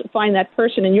let us find that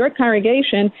person in your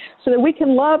congregation so that we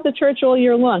can love the church all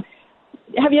year long.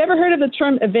 Have you ever heard of the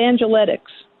term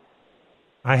evangeletics?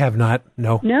 I have not,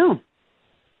 no. No.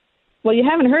 Well, you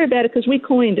haven't heard about it because we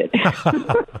coined it.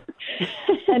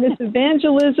 And it's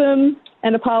evangelism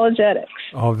and apologetics.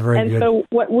 Oh, very good. And so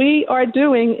what we are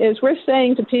doing is we're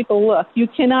saying to people, look, you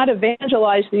cannot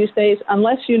evangelize these days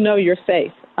unless you know your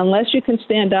faith, unless you can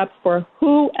stand up for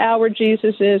who our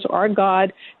Jesus is, our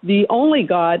God, the only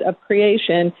God of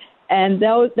creation. And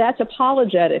that's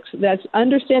apologetics. That's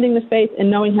understanding the faith and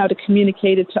knowing how to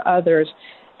communicate it to others.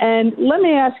 And let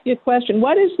me ask you a question.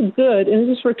 What is the good, and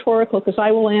this is rhetorical because I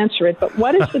will answer it, but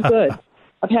what is the good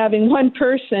of having one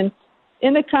person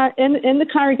in the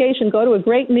congregation go to a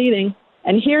great meeting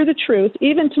and hear the truth,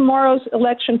 even tomorrow's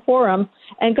election forum,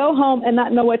 and go home and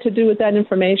not know what to do with that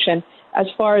information as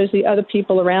far as the other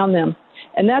people around them?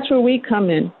 And that's where we come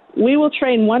in. We will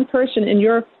train one person in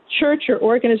your church, your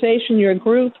organization, your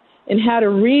group, in how to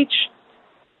reach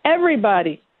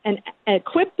everybody and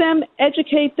equip them,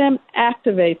 educate them,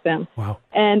 activate them. Wow.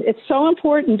 And it's so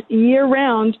important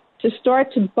year-round to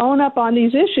start to bone up on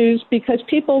these issues because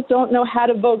people don't know how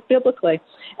to vote biblically.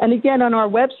 And again, on our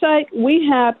website, we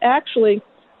have actually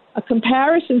a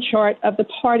comparison chart of the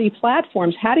party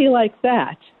platforms. How do you like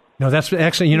that? No, that's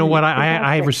excellent. You know what?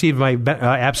 I received my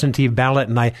absentee ballot,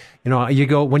 and you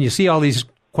go, when you see all these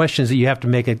questions that you have to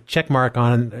make a check mark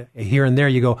on here and there,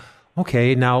 you go,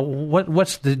 okay, now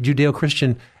what's the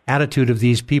Judeo-Christian attitude of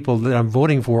these people that I'm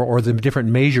voting for, or the different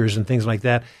measures and things like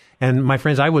that? And my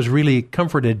friends, I was really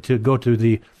comforted to go to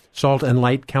the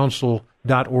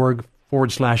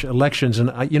saltandlightcouncil.org/elections, and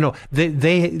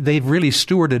they've really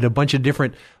stewarded a bunch of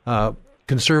different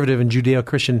conservative and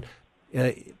Judeo-Christian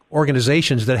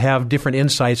organizations that have different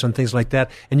insights on things like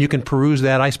that, and you can peruse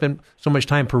that. I spent so much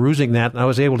time perusing that, and I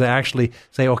was able to actually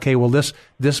say, okay, well, this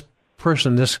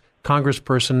person, this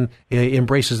congressperson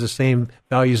embraces the same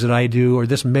values that I do, or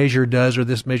this measure does, or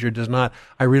this measure does not.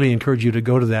 I really encourage you to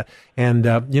go to that. And,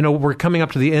 we're coming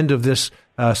up to the end of this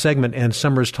segment and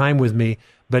Summer's time with me,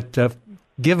 but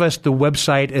give us the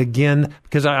website again,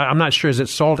 because I'm not sure. Is it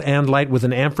Salt and Light with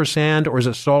an ampersand, or is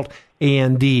it Salt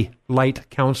A&D Light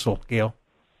Council, Gail?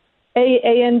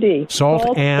 A&D.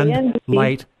 Salt and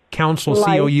Light Council,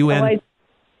 COUNCIL.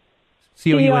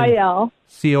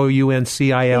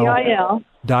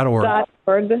 .org.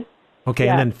 Okay,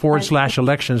 yeah. And then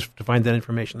 /elections to find that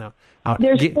information out.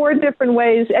 There's 4 different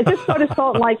ways. Just go to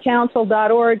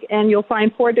saltandlightcouncil.org, and you'll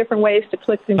find 4 different ways to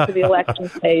click into the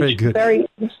elections page. Very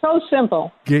good. So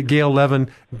simple. Gail Levin,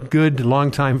 good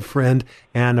longtime friend,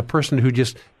 and a person who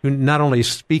not only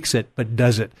speaks it but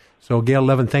does it. So, Gail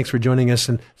Levin, thanks for joining us.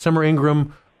 And Summer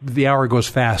Ingram, the hour goes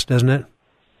fast, doesn't it?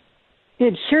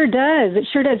 It sure does. It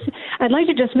sure does. I'd like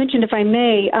to just mention, if I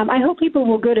may, I hope people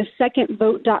will go to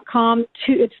secondvote.com.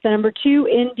 It's the number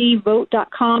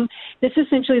 2ndvote.com. This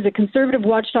essentially is a conservative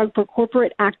watchdog for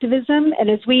corporate activism. And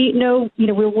as we know,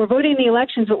 we're voting in the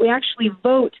elections, but we actually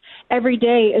vote every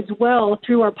day as well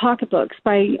through our pocketbooks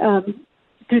through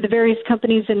the various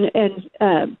companies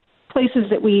and places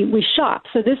that we shop.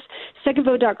 So this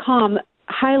secondvote.com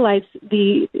highlights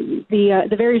the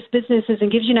various businesses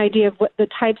and gives you an idea of what the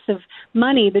types of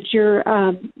money that you're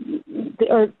or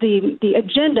the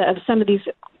agenda of some of these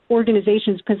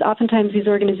organizations, because oftentimes these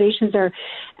organizations are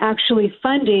actually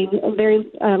funding a very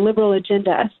liberal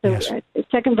agenda. So yes.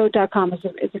 Secondvote.com is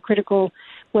a critical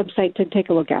website to take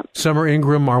a look at. Summer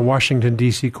Ingram, our Washington,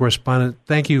 D.C. correspondent,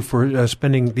 thank you for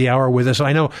spending the hour with us.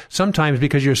 I know sometimes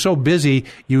because you're so busy,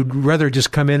 you'd rather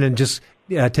just come in and just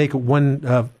take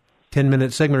one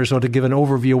 10-minute segment or so to give an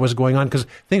overview of what's going on, because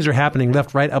things are happening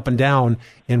left, right, up, and down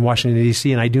in Washington, D.C.,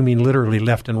 and I do mean literally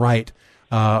left and right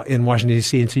in Washington,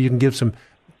 D.C., and so you can give some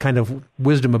kind of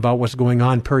wisdom about what's going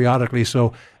on periodically.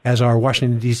 So as our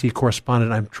Washington, D.C.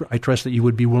 correspondent, I trust that you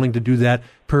would be willing to do that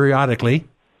periodically.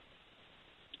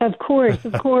 Of course.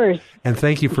 And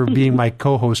thank you for being my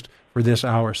co-host for this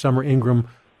hour, Summer Ingram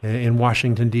in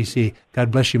Washington, D.C.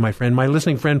 God bless you, my friend. My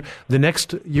listening friend,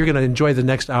 you're going to enjoy the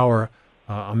next hour.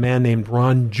 A man named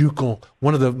Ron Jukel,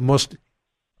 one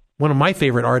of my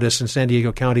favorite artists in San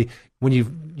Diego County. When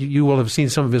you will have seen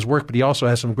some of his work, but he also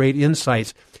has some great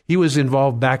insights. He was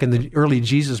involved back in the early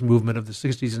Jesus movement of the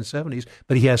 60s and 70s,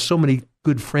 but he has so many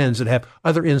good friends that have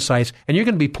other insights, and you're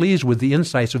going to be pleased with the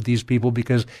insights of these people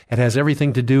because it has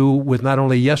everything to do with not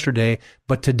only yesterday,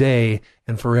 but today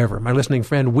and forever. My listening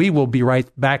friend, we will be right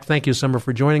back. Thank you, Summer,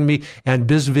 for joining me, and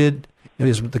BizVid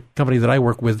is the company that I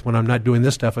work with when I'm not doing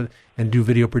this stuff and do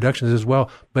video productions as well.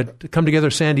 But Come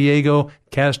Together San Diego,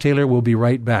 Kaz Taylor will be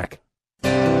right back.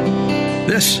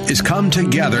 This is Come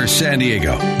Together San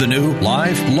Diego, the new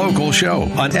live local show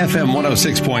on FM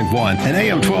 106.1 and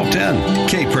AM 1210.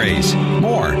 K-Praise.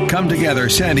 More Come Together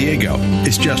San Diego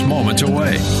is just moments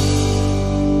away.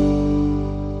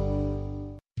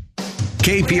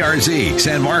 KPRZ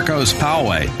San Marcos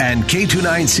Poway and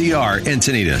K29CR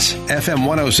Encinitas, FM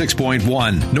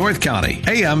 106.1 North County,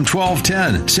 AM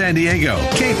 1210 San Diego.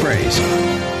 K-Praise.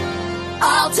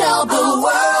 I'll tell the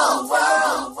world.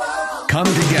 Come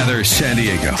Together San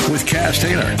Diego with Kaz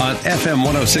Taylor on FM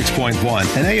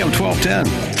 106.1 and AM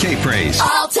 1210. K-Praise.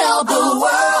 I'll tell the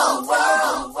world.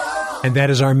 And that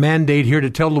is our mandate here, to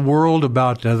tell the world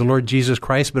about the Lord Jesus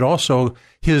Christ, but also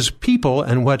his people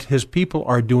and what his people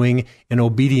are doing in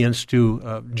obedience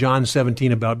to John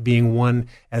 17 about being one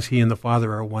as he and the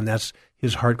Father are one. That's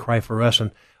his heart cry for us.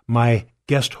 And my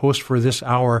guest host for this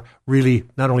hour really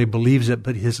not only believes it,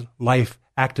 but his life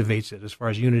activates it as far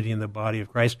as unity in the body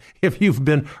of Christ. If you've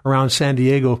been around San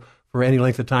Diego for any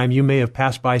length of time, you may have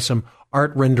passed by some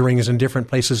art renderings in different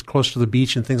places close to the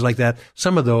beach and things like that.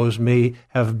 Some of those may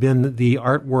have been the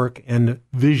artwork and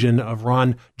vision of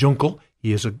Ron Junkel.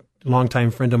 He is a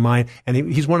longtime friend of mine, and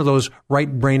he's one of those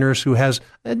right-brainers who has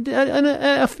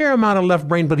a fair amount of left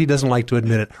brain, but he doesn't like to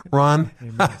admit it. Ron,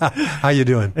 how you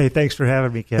doing? Hey, thanks for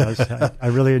having me, Kaz. I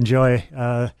really enjoy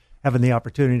having the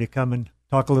opportunity to come and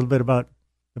talk a little bit about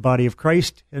the body of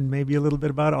Christ and maybe a little bit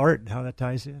about art and how that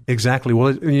ties in. Exactly.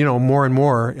 Well, more and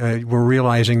more we're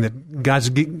realizing that God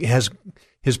has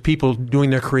his people doing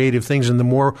their creative things, and the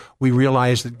more we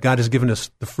realize that God has given us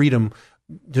the freedom,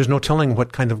 there's no telling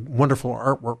what kind of wonderful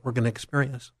artwork we're going to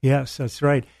experience. Yes, that's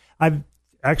right.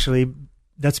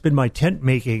 That's been my tent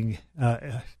making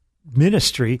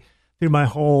ministry through my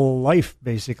whole life,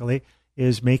 basically,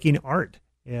 is making art.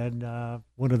 And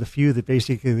one of the few that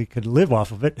basically could live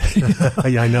off of it.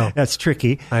 Yeah, I know. That's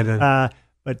tricky. I know.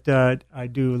 But I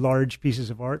do large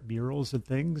pieces of art, murals and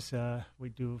things. We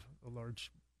do a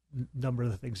large number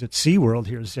of the things at SeaWorld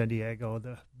here in San Diego,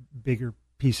 the bigger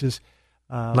pieces.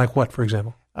 Like what, for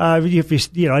example? If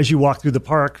as you walk through the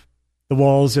park, the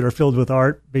walls that are filled with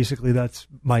art, basically that's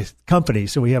my company.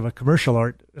 So we have a commercial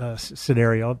art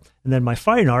scenario. And then my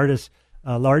fine art is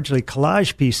largely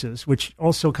collage pieces, which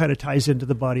also kind of ties into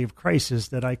the body of Christ, is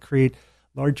that I create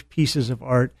large pieces of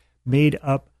art made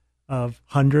up of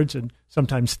hundreds and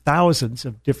sometimes thousands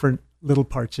of different little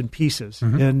parts and pieces.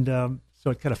 Mm-hmm. And so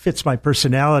it kind of fits my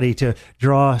personality to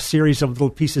draw a series of little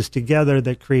pieces together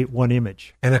that create one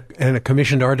image. And a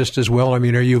commissioned artist as well. I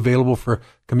mean, are you available for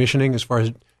commissioning as far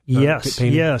as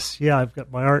painting? Yes. Yeah, I've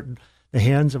got my art in the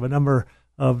hands of a number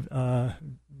of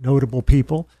notable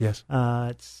people. Yes.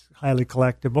 It's highly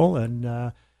collectible,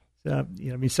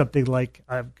 and something like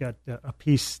I've got a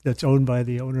piece that's owned by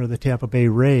the owner of the Tampa Bay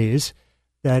Rays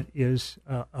that is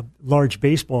a large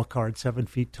baseball card, 7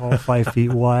 feet tall, 5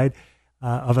 feet wide,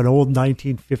 of an old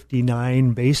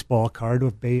 1959 baseball card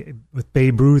with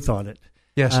Babe Ruth on it.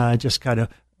 Yes, just kind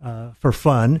of for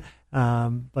fun,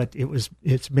 but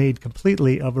it's made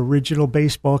completely of original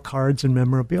baseball cards and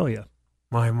memorabilia.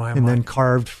 And then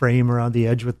carved frame around the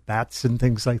edge with bats and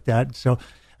things like that. So.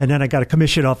 And then I got a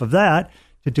commission off of that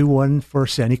to do one for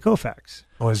Sandy Koufax.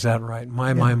 Oh, is that right?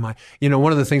 My.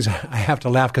 One of the things I have to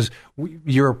laugh, because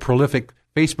you're a prolific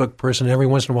Facebook person. Every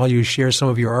once in a while you share some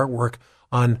of your artwork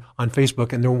on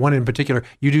Facebook. And there one in particular,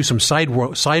 you do some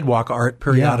sidewalk art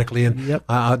periodically. Yeah. And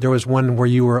yep. There was one where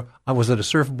you were, was it a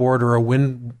surfboard or a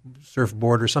wind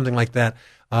surfboard or something like that?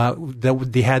 That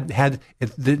they had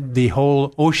the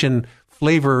whole ocean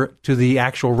flavor to the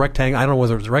actual rectangle. I don't know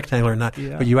whether it was a rectangle or not,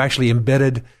 but you actually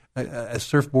embedded a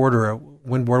surfboard or a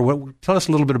windboard. Tell us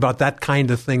a little bit about that kind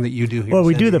of thing that you do here. Well,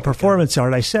 we do the performance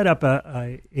art. I set up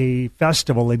a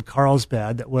festival in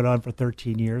Carlsbad that went on for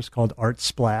 13 years called Art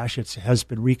Splash. It has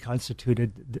been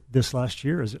reconstituted this last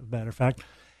year, as a matter of fact,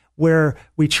 where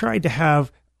we tried to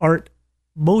have art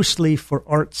mostly for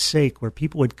art's sake, where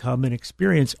people would come and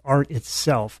experience art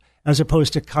itself, as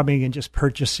opposed to coming and just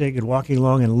purchasing and walking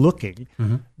along and looking.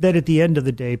 Mm-hmm. Then at the end of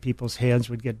the day, people's hands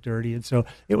would get dirty. And so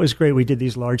it was great. We did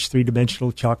these large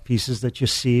three-dimensional chalk pieces that you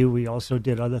see. We also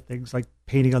did other things like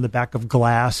painting on the back of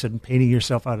glass and painting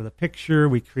yourself out of the picture.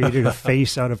 We created a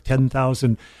face out of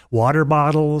 10,000 water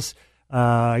bottles.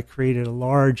 I created a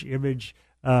large image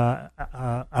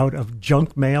out of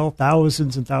junk mail,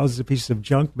 thousands and thousands of pieces of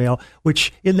junk mail,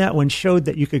 which in that one showed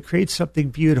that you could create something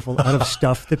beautiful out of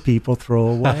stuff that people throw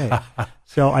away.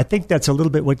 So I think that's a little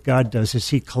bit what God does, is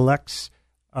he collects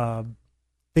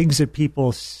things that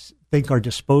people think are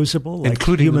disposable, like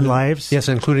including human lives. Yes,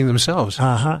 including themselves.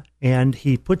 And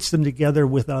he puts them together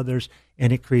with others,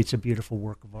 and it creates a beautiful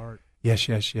work of art. Yes.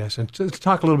 And to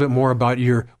talk a little bit more about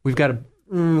we've got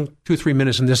 2 or 3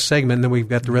 minutes in this segment, and then we've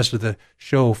got the rest of the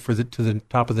show to the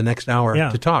top of the next hour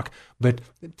to talk. But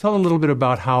tell a little bit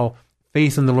about how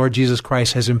faith in the Lord Jesus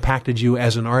Christ has impacted you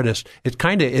as an artist. It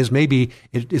kind of is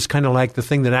it's kind of like the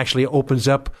thing that actually opens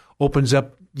up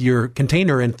your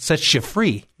container and sets you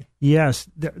free. Yes,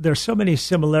 there's so many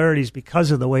similarities because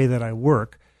of the way that I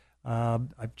work. I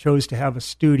chose to have a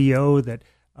studio that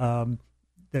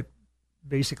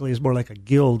basically is more like a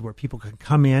guild where people can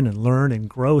come in and learn and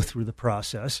grow through the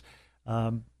process.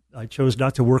 I chose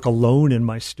not to work alone in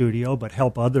my studio, but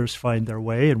help others find their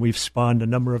way, and we've spawned a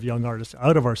number of young artists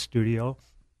out of our studio.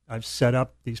 I've set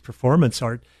up these performance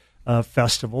art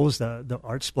festivals. The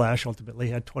Art Splash ultimately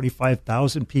had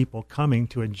 25,000 people coming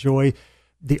to enjoy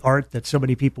the art that so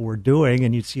many people were doing,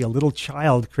 and you'd see a little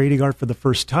child creating art for the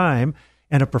first time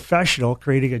and a professional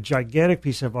creating a gigantic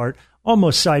piece of art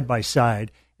almost side by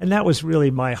side. And that was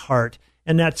really my heart,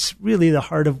 and that's really the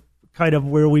heart of kind of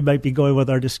where we might be going with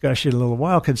our discussion in a little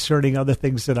while concerning other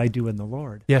things that I do in the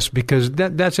Lord. Yes, because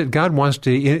that's it. God wants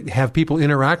to have people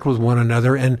interact with one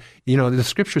another. And, the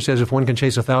Scripture says if one can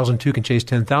chase 1,000, two can chase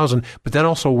 10,000. But that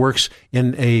also works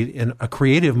in a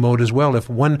creative mode as well. If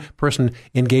one person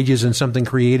engages in something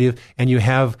creative and you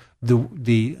have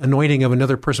the anointing of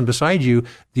another person beside you,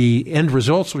 the end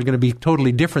results are going to be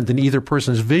totally different than either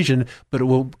person's vision, but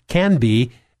can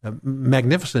be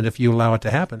magnificent if you allow it to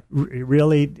happen.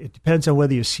 Really, it depends on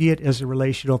whether you see it as a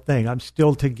relational thing. I'm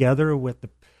still together with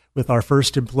our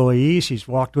first employee. She's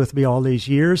walked with me all these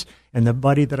years, and the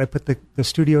buddy that I put the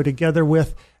studio together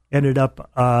with ended up,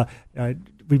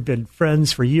 we've been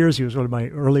friends for years. He was one of my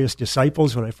earliest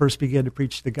disciples when I first began to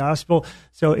preach the gospel.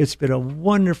 So it's been a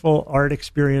wonderful art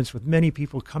experience with many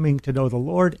people coming to know the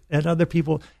Lord and other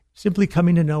people simply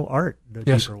coming to know art in a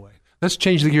deeper way. Let's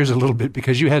change the gears a little bit,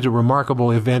 because you had a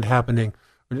remarkable event happening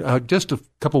just a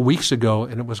couple weeks ago,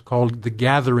 and it was called The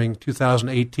Gathering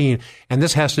 2018. And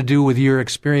this has to do with your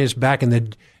experience back in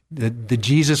the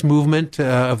Jesus movement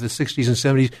of the 60s and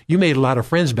 70s. You made a lot of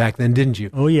friends back then, didn't you?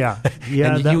 Oh, yeah.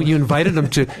 And you invited them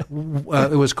to,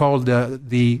 it was called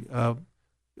the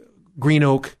Green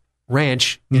Oak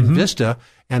Ranch in Vista,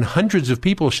 and hundreds of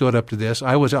people showed up to this.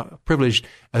 I was privileged,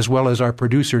 as well as our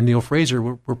producer, Neil Fraser,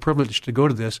 were privileged to go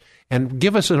to this. And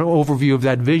give us an overview of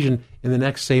that vision in the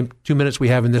next, 2 minutes we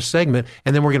have in this segment,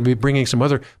 and then we're going to be bringing some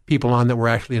other people on that were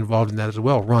actually involved in that as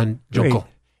well. Ron Junkel.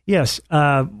 Yes.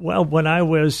 Well, when I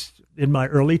was in my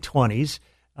early 20s,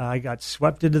 I got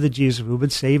swept into the Jesus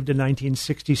movement, saved in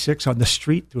 1966 on the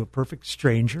street through a perfect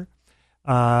stranger,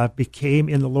 became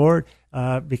in the Lord,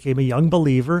 became a young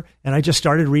believer, and I just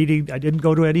started reading. I didn't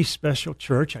go to any special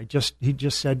church. He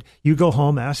just said, you go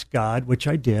home, ask God, which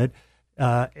I did,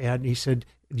 and he said,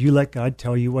 you let God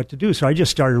tell you what to do. So I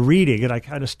just started reading, and I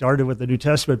kind of started with the New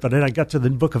Testament, but then I got to the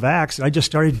book of Acts, and I just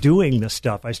started doing this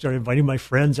stuff. I started inviting my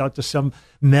friends out to some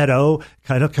meadow,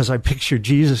 kind of because I pictured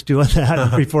Jesus doing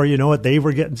that. Before you know it, they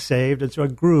were getting saved, and so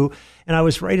it grew. And I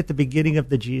was right at the beginning of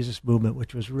the Jesus movement,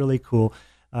 which was really cool.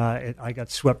 I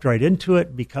got swept right into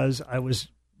it because I was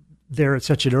there at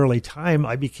such an early time.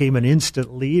 I became an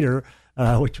instant leader,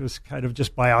 which was kind of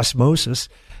just by osmosis.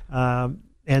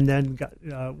 And then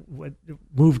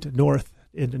moved north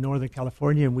into Northern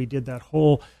California, and we did that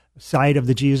whole side of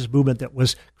the Jesus movement that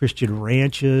was Christian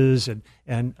ranches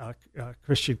and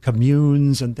Christian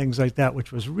communes and things like that,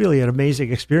 which was really an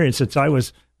amazing experience, since I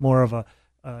was more of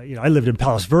I lived in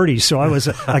Palos Verdes, so I was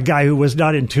a guy who was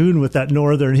not in tune with that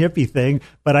northern hippie thing,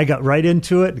 but I got right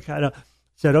into it and kind of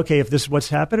said, okay, if this is what's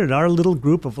happened, and our little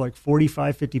group of like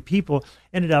 45, 50 people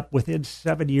ended up within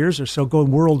 7 years or so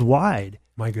going worldwide.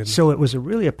 My goodness. So it was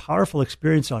really a powerful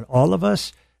experience on all of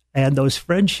us, and those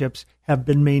friendships have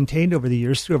been maintained over the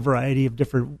years through a variety of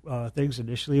different things.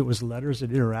 Initially, it was letters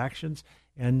and interactions,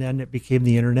 and then it became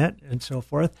the internet and so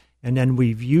forth, and then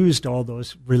we've used all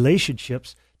those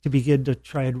relationships to begin to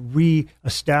try and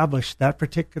reestablish that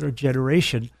particular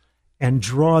generation and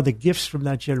draw the gifts from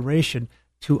that generation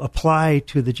to apply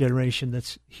to the generation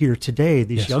that's here today,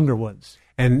 these younger ones.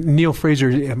 And Neil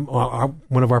Fraser,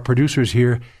 one of our producers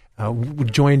here,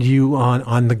 joined you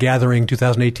on The Gathering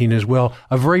 2018 as well.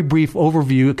 A very brief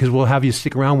overview, because we'll have you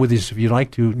stick around with us if you'd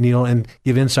like to, Neil, and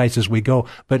give insights as we go.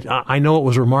 But I know it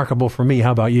was remarkable for me.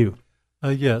 How about you?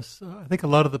 Yes. I think a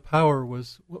lot of the power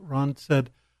was what Ron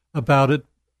said about it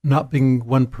not being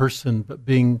one person, but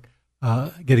being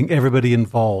getting everybody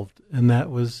involved. And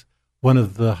that was one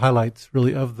of the highlights,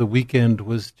 really, of the weekend,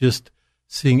 was just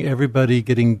seeing everybody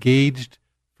get engaged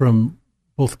from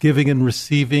both giving and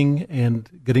receiving and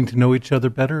getting to know each other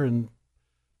better and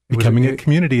becoming a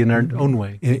community in our own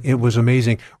way. It was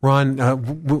amazing. Ron,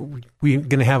 we're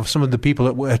going to have some of the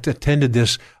people that attended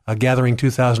this Gathering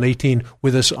 2018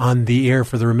 with us on the air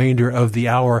for the remainder of the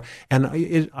hour. And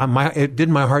it did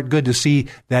my heart good to see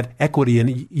that equity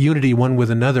and unity one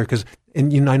with another, because I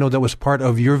know that was part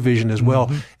of your vision as well.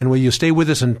 Mm-hmm. And will you stay with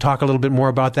us and talk a little bit more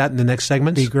about that in the next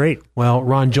segments? Be great. Well,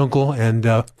 Ron Junkel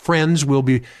and friends will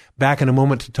be back in a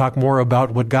moment to talk more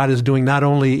about what God is doing, not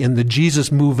only in the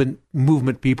Jesus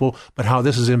movement people, but how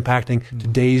this is impacting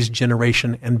today's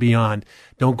generation and beyond.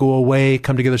 Don't go away.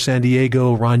 Come Together San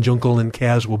Diego. Ron Junkel and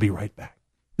Kaz will be right back.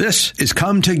 This is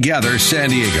Come Together San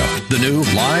Diego, the new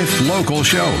live local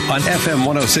show on FM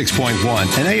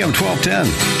 106.1 and AM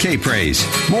 1210. K-Praise.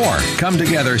 More Come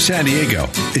Together San Diego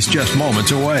is just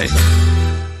moments away.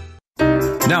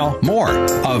 Now, more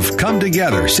of Come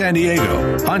Together San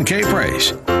Diego on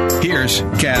K-Praise. Here's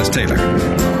Kaz Taylor.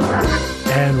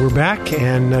 And we're back,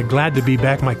 and glad to be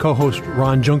back. My co-host,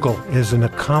 Ron Junkel, is an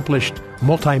accomplished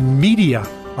multimedia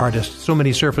artist. So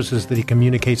many surfaces that he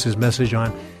communicates his message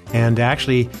on. And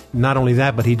actually, not only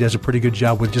that, but he does a pretty good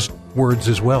job with just words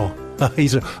as well.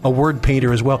 He's a word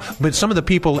painter as well. But some of the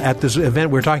people at this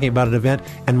event, we're talking about an event,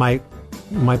 and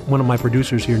one of my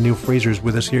producers here, Neil Fraser, is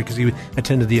with us here because he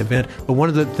attended the event. But one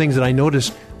of the things that I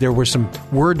noticed, there were some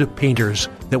word painters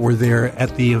that were there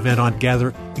at the event on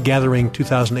Gathering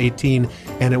 2018,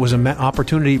 and it was an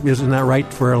opportunity, isn't that right,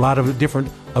 for a lot of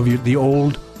different of the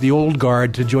old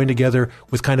guard to join together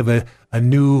with kind of a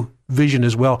new vision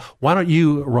as well. Why don't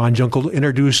you, Ron Junkel,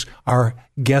 introduce our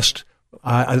guest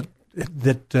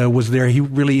that was there? He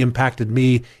really impacted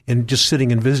me in just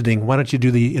sitting and visiting. Why don't you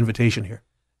do the invitation here?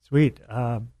 Sweet.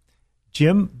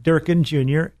 Jim Durkin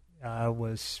Jr.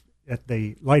 Was at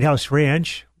the Lighthouse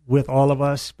Ranch with all of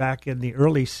us back in the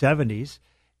early 70s,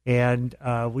 and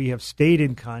we have stayed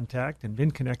in contact and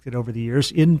been connected over the years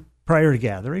in prior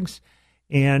gatherings,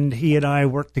 and he and I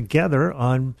worked together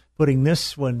on putting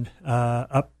this one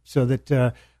up so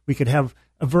that we could have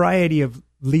a variety of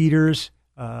leaders,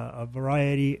 a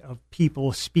variety of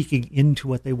people speaking into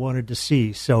what they wanted to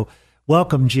see. So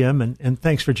welcome, Jim, and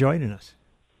thanks for joining us.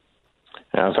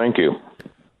 Thank you.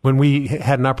 When we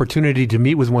had an opportunity to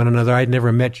meet with one another, I'd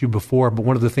never met you before, but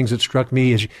one of the things that struck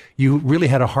me is you really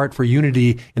had a heart for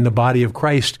unity in the body of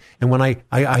Christ. And when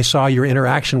I saw your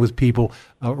interaction with people,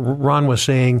 Ron was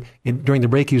saying, during the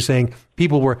break, he was saying,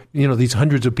 people were, these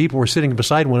hundreds of people were sitting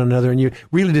beside one another, and you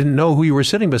really didn't know who you were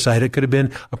sitting beside. It could have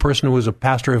been a person who was a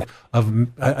pastor of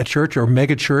a church or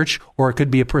mega church, or it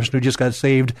could be a person who just got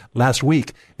saved last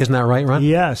week. Isn't that right, Ron?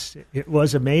 Yes, it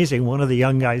was amazing. One of the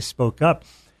young guys spoke up,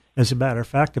 as a matter of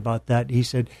fact, about that. He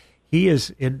said he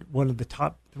is in one of the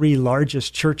top 3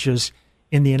 largest churches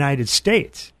in the United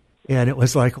States. And it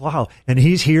was like, wow. And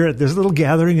he's here at this little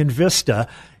gathering in Vista,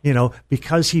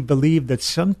 because he believed that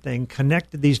something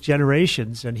connected these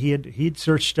generations. And he'd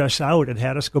searched us out and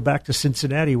had us go back to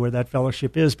Cincinnati, where that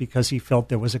fellowship is, because he felt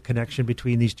there was a connection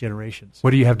between these generations.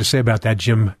 What do you have to say about that,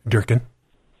 Jim Durkin?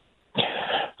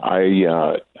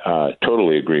 I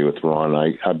totally agree with Ron.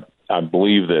 I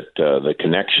believe that the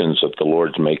connections that the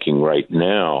Lord's making right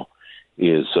now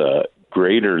is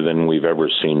greater than we've ever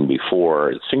seen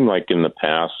before. It seemed like in the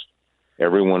past,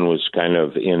 everyone was kind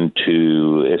of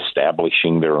into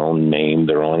establishing their own name,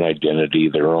 their own identity,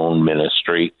 their own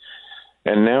ministry.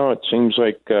 And now it seems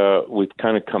like we've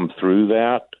kind of come through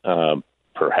that,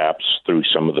 perhaps through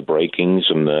some of the breakings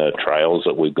and the trials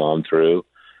that we've gone through.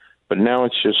 But now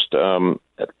it's just,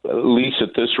 at least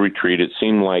at this retreat, it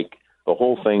seemed like the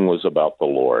whole thing was about the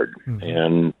Lord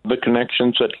and the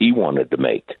connections that he wanted to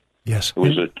make. Yes. It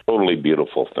was a totally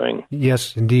beautiful thing.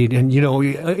 Yes, indeed. And,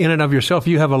 in and of yourself,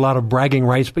 you have a lot of bragging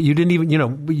rights, but you didn't even,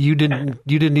 you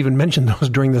didn't even mention those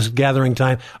during this gathering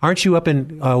time. Aren't you up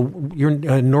in, you're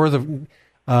north of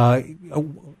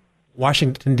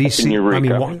Washington, D.C.?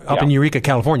 Up in Eureka,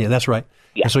 California. That's right.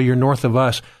 Yeah. So you're north of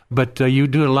us, but you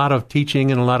do a lot of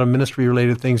teaching and a lot of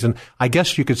ministry-related things. And I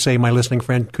guess you could say, my listening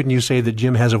friend, couldn't you say that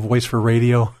Jim has a voice for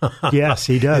radio? Yes,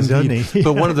 he does, doesn't he?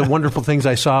 But one of the wonderful things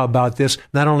I saw about this,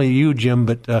 not only you, Jim,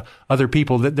 but other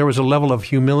people, that there was a level of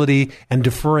humility and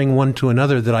deferring one to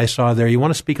another that I saw there. You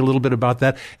want to speak a little bit about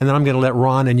that? And then I'm going to let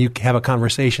Ron and you have a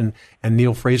conversation, and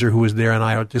Neil Fraser, who was there, and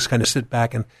I will just kind of sit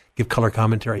back and give color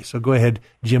commentary. So go ahead,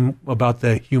 Jim, about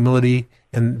the humility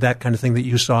and that kind of thing that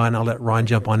you saw, and I'll let Ron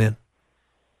jump on in.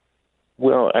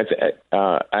 Well,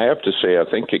 I have to say, I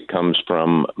think it comes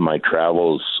from my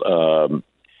travels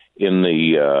in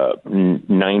the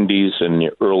 90s and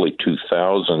the early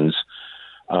 2000s.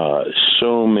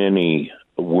 So many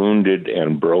wounded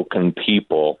and broken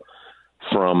people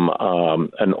from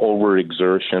an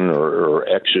overexertion or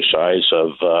exercise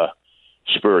of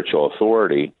spiritual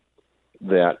authority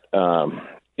that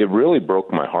it really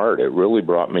broke my heart. It really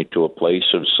brought me to a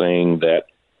place of saying that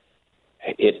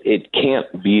it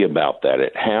can't be about that.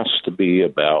 It has to be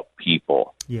about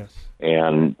people. Yes.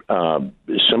 And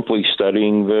simply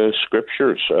studying the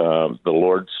scriptures, the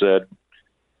Lord said,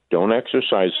 don't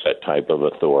exercise that type of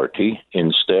authority.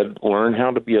 Instead, learn how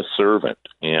to be a servant.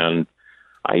 And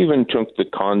I even took the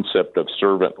concept of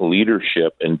servant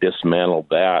leadership and dismantled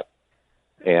that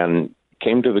and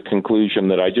came to the conclusion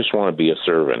that I just want to be a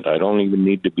servant. I don't even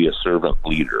need to be a servant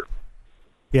leader.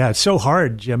 Yeah, it's so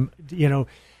hard, Jim.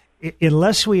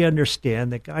 Unless we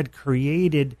understand that God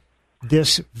created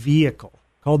this vehicle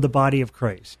called the body of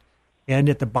Christ, and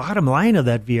at the bottom line of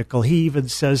that vehicle, he even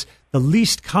says the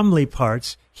least comely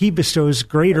parts, he bestows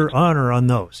greater honor on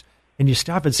those. And you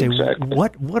stop and say, exactly.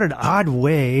 What an odd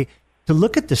way to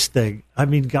look at this thing. I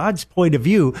mean, God's point of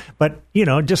view, but,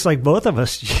 just like both of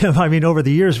us, Jim, over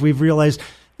the years, we've realized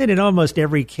that in almost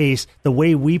every case, the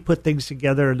way we put things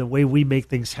together and the way we make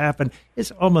things happen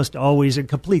is almost always in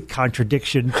complete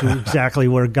contradiction to exactly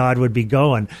where God would be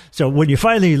going. So when you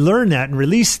finally learn that and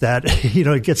release that,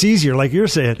 it gets easier, like you're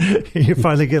saying. You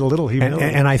finally get a little humility.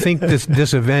 And I think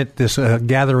this event, this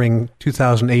gathering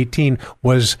 2018,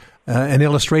 was an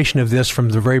illustration of this from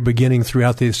the very beginning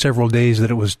throughout the several days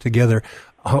that it was together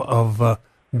of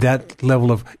that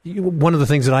level of. One of the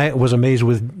things that I was amazed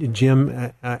with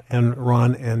Jim and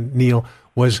Ron and Neil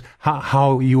was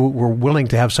how you were willing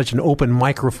to have such an open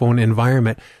microphone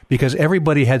environment, because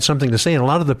everybody had something to say, and a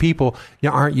lot of the people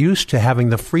aren't used to having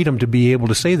the freedom to be able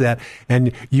to say that.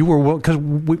 And you were, because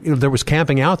there was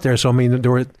camping out there, so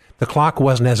the clock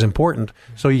wasn't as important.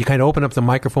 So you kind of open up the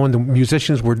microphone. The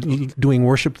musicians were doing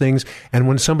worship things, and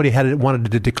when somebody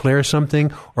wanted to declare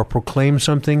something or proclaim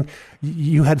something,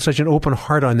 you had such an open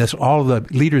heart on this. All of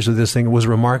the leaders of this thing was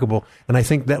remarkable, and I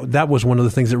think that was one of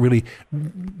the things that really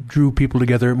drew people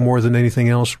together more than anything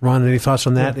else. Ron, any thoughts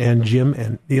on that? And Jim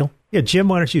and Neil? Yeah, Jim,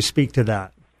 why don't you speak to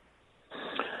that?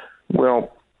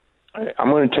 Well, I'm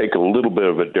going to take a little bit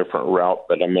of a different route,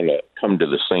 but I'm going to come to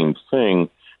the same thing.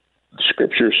 The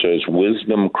scripture says,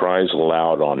 wisdom cries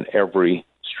aloud on every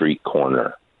street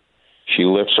corner. She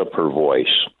lifts up her voice.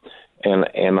 And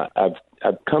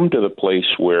I've come to the place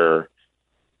where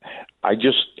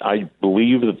I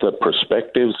believe that the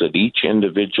perspectives that each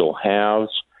individual has,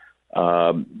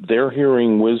 they're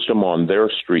hearing wisdom on their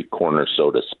street corner, so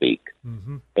to speak.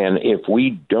 Mm-hmm. And if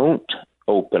we don't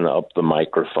open up the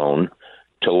microphone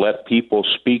to let people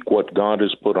speak what God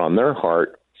has put on their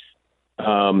heart,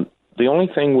 the only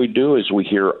thing we do is we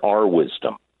hear our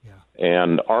wisdom. Yeah.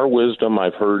 And our wisdom,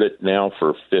 I've heard it now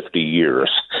for 50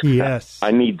 years. Yes.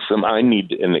 I need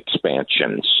an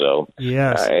expansion. So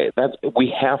yes.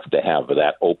 We have to have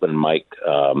that open mic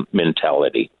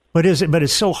mentality. But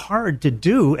it's so hard to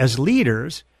do as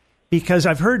leaders, because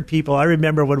I've heard people, I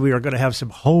remember when we were going to have some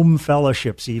home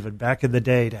fellowships even back in the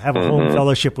day, to have a home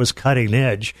fellowship was cutting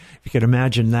edge, if you can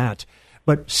imagine that.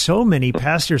 But so many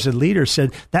pastors and leaders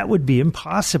said that would be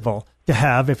impossible to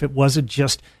have if it wasn't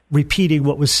just repeating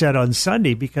what was said on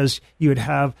Sunday, because you would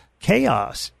have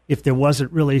chaos if there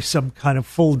wasn't really some kind of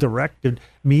full directed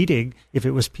meeting, if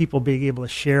it was people being able to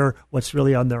share what's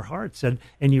really on their hearts. And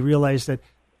you realize that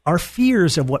our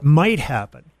fears of what might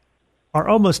happen are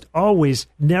almost always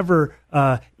never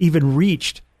even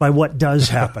reached by what does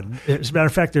happen. As a matter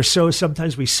of fact,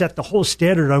 sometimes we set the whole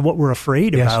standard on what we're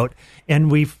afraid about, and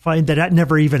we find that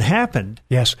never even happened.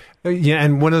 Yes. Yeah,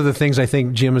 and one of the things I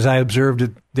think, Jim, as I observed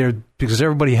it there, because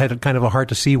everybody had kind of a heart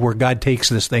to see where God takes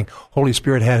this thing. Holy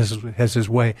Spirit has his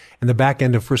way. And the back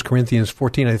end of 1 Corinthians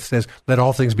 14, it says, let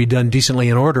all things be done decently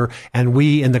in order. And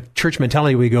we, in the church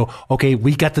mentality, we go, okay,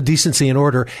 we got the decency in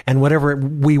order, and whatever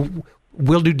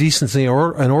we'll do decency in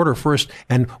order first,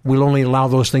 and we'll only allow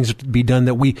those things to be done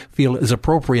that we feel is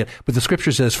appropriate. But the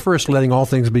scripture says first, letting all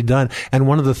things be done. And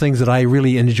one of the things that I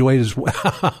really enjoyed is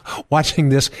watching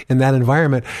this in that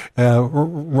environment.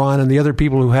 Ron and the other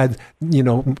people who had,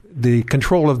 the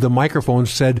control of the microphone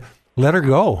said, let her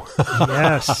go.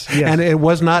 Yes. And it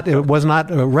was not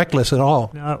reckless at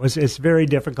all. No, it's very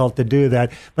difficult to do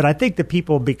that. But I think the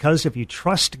people, because if you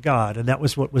trust God, and that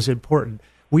was what was important,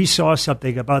 we saw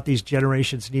something about these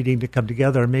generations needing to come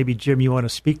together, and maybe, Jim, you want to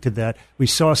speak to that. We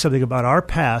saw something about our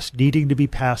past needing to be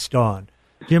passed on.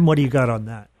 Jim, what do you got on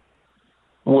that?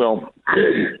 Well,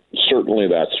 certainly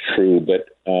that's true, but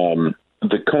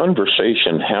the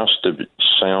conversation has to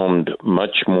sound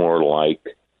much more like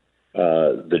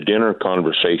the dinner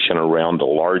conversation around a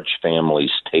large family's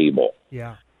table.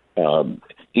 Yeah.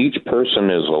 Each person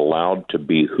is allowed to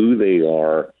be who they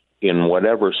are in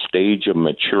whatever stage of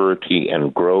maturity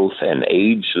and growth and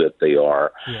age that they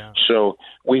are. Yeah. So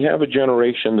we have a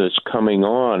generation that's coming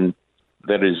on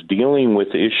that is dealing with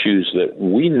issues that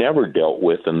we never dealt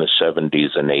with in the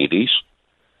 70s and 80s.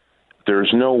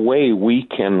 There's no way we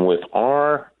can, with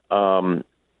our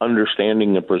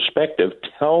understanding and perspective,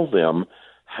 tell them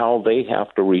how they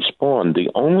have to respond. The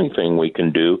only thing we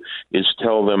can do is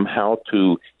tell them how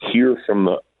to hear from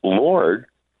the Lord,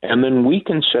 and then we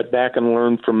can sit back and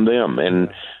learn from them. And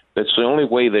that's the only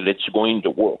way that it's going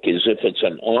to work, is if it's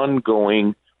an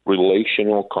ongoing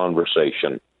relational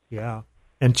conversation. Yeah.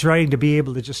 And trying to be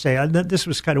able to just say, this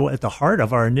was kind of at the heart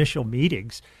of our initial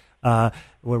meetings, where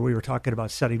we were talking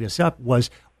about setting this up, was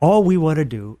all we want to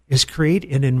do is create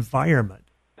an environment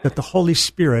that the Holy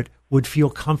Spirit would feel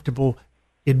comfortable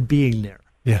in being there.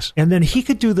 Yes. And then he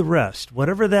could do the rest,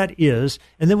 whatever that is.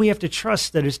 And then we have to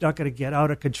trust that it's not going to get out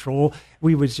of control.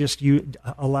 We would just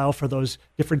allow for those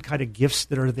different kind of gifts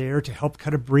that are there to help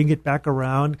kind of bring it back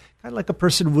around, kind of like a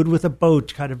person would with a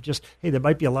boat, kind of just, hey, there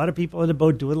might be a lot of people in the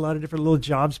boat doing a lot of different little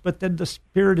jobs, but then the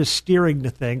Spirit is steering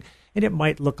the thing. And it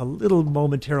might look a little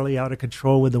momentarily out of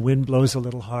control when the wind blows a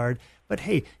little hard. But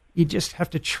hey, you just have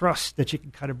to trust that you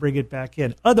can kind of bring it back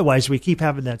in. Otherwise, we keep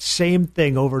having that same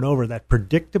thing over and over, that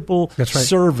predictable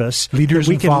service. Leaders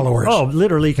and followers. Oh,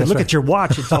 literally, you can look at your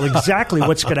watch and tell exactly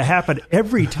what's going to happen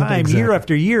every time, year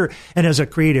after year. And as a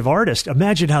creative artist,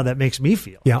 imagine how that makes me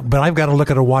feel. Yeah, but I've got to look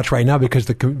at a watch right now because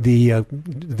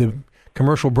the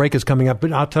commercial break is coming up.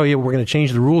 But I'll tell you, we're going to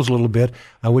change the rules a little bit.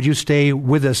 Would you stay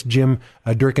with us, Jim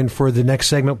Durkin, for the next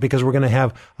segment? Because we're going to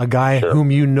have a guy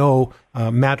whom you know,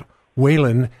 Matt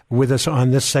Whalen, with us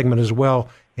on this segment as well.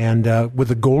 And with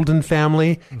the Golden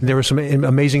family, there were some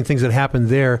amazing things that happened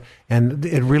there. And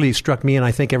it really struck me, and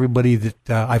I think everybody that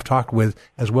I've talked with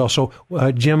as well. So,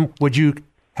 Jim, would you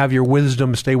have your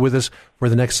wisdom stay with us for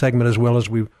the next segment, as well as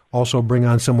we also bring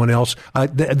on someone else,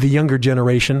 the younger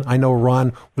generation? I know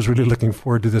Ron was really looking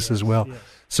forward to this as well. Yes.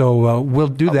 So we'll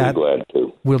do that. I'll be glad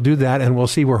to. We'll do that, and we'll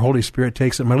see where Holy Spirit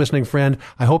takes it. My listening friend,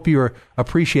 I hope you are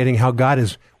appreciating how God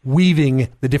is weaving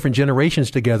the different generations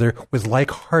together with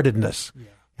like-heartedness. Yeah.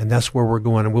 And that's where we're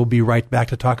going, and we'll be right back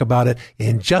to talk about it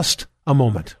in just a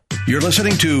moment. You're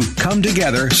listening to Come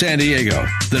Together San Diego,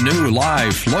 the new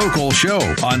live local show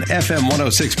on FM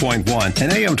 106.1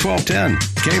 and AM 1210.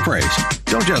 K-Praise.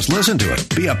 Don't just listen to it,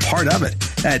 be a part of it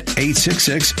at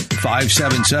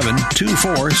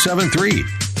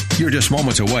 866-577-2473. You're just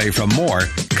moments away from more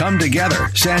Come Together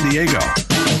San Diego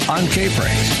on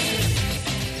K-Praise.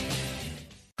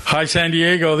 Hi, San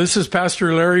Diego. This is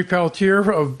Pastor Larry Peltier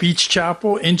of Beach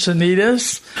Chapel,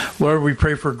 Encinitas. Lord, we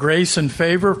pray for grace and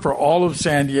favor for all of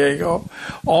San Diego,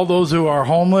 all those who are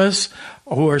homeless,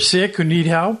 who are sick, who need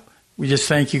help. We just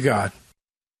thank you, God.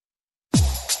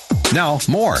 Now,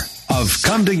 more of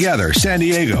Come Together San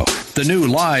Diego, the new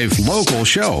live local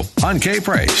show on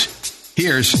K-Praise.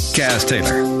 Here's Kaz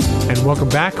Taylor. And welcome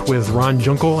back with Ron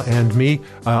Junkel and me.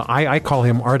 I call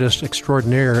him artist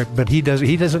extraordinaire, but he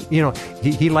doesn't,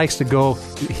 he likes to go,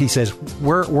 he says,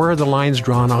 where are the lines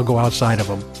drawn? I'll go outside of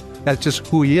them. That's just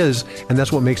who he is, and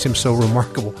that's what makes him so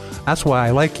remarkable. That's why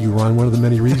I like you, Ron, one of the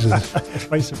many reasons.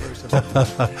 Vice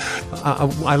versa.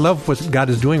 I love what God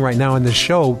is doing right now in this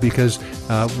show, because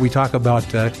we talk about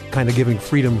kind of giving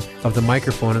freedom of the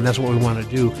microphone, and that's what we want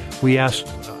to do. We asked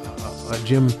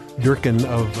Jim Durkin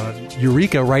of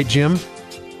Eureka, right, Jim?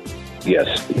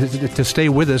 Yes. To stay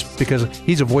with us, because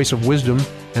he's a voice of wisdom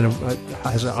and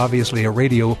has obviously a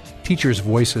radio teacher's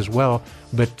voice as well.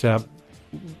 But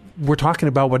we're talking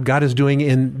about what God is doing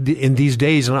in these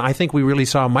days, and I think we really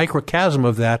saw a microcosm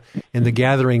of that in the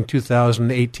Gathering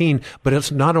 2018. But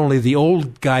it's not only the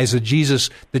old guys, the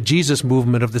Jesus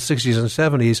movement of the 60s and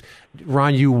 70s.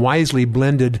 Ron, you wisely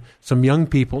blended some young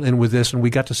people in with this, and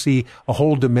we got to see a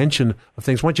whole dimension of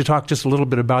things. Why don't you talk just a little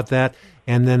bit about that,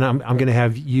 and then I'm going to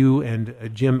have you and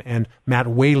Jim and Matt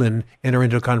Whalen enter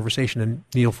into a conversation, and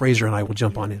Neil Fraser and I will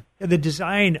jump on in. The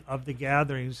design of the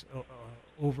gatherings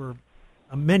over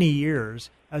many years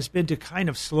has been to kind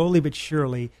of slowly but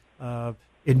surely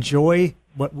enjoy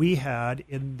what we had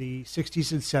in the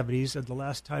 60s and 70s, and the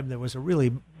last time there was a really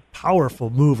powerful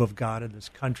move of God in this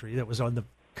country that was on the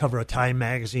cover of Time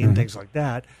magazine, things like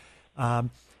that,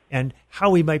 and how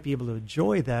we might be able to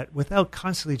enjoy that without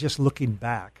constantly just looking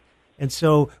back. And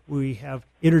so we have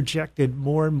interjected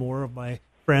more and more of my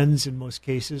friends, in most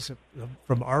cases,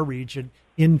 from our region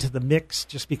into the mix,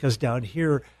 just because down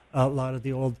here a lot of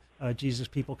the old Jesus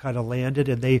people kind of landed,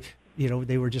 and they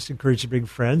were just encouraged to bring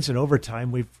friends. And over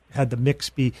time, we've had the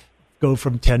mix go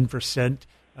from 10%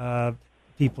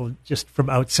 people just from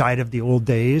outside of the old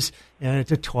days, and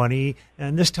to 20,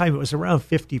 and this time it was around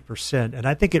 50%. And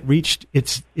I think it reached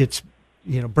its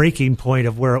breaking point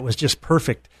of where it was just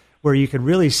perfect, where you could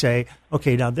really say,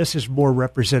 okay, now this is more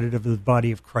representative of the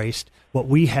body of Christ. What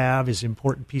we have is an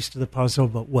important piece to the puzzle,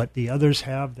 but what the others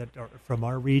have that are from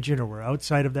our region or were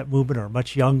outside of that movement are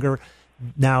much younger.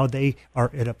 Now they are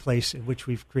in a place in which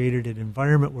we've created an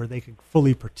environment where they can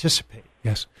fully participate.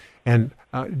 Yes. And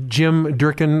Jim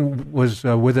Durkin was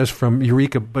with us from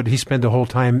Eureka, but he spent the whole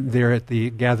time there at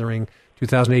the gathering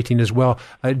 2018 as well.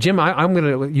 Jim, I'm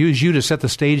going to use you to set the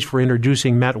stage for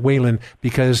introducing Matt Whalen,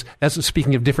 because that's,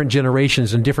 speaking of different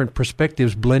generations and different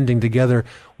perspectives blending together,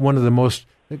 one of the most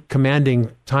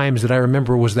commanding times that I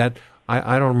remember was that,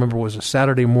 I don't remember, was a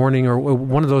Saturday morning or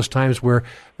one of those times where,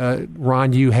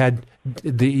 Ron, you had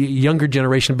the younger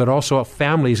generation, but also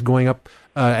families going up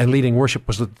and leading worship.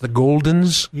 Was it the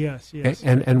Goldens? Yes.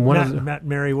 And one of Matt and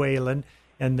Mary Whalen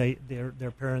and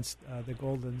their parents, the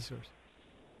Goldens,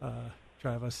 or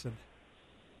Travis and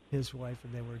his wife,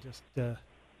 and they were just.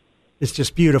 It's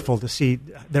just beautiful to see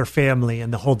their family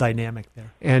and the whole dynamic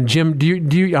there. And Jim, do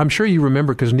you? I'm sure you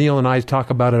remember, because Neil and I talk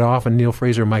about it often. Neil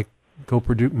Fraser, my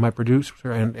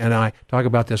producer, and I talk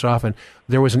about this often.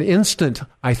 There was an instant,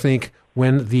 I think,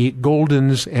 when the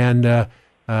Goldens and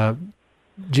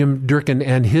Jim Durkin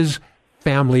and his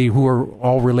family, who are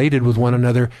all related with one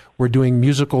another, were doing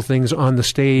musical things on the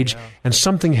stage, and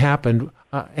something happened.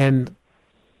 And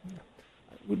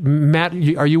Matt,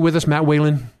 are you with us, Matt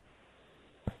Whalen?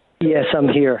 Yes, I'm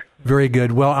here. Very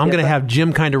good. Well, I'm going to have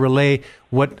Jim kind of relay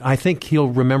what I think he'll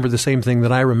remember, the same thing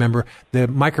that I remember. The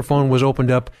microphone was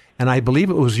opened up, and I believe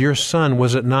it was your son,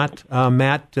 was it not,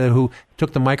 Matt, who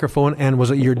took the microphone, and was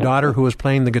it your daughter who was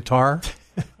playing the guitar?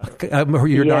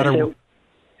 Your daughter?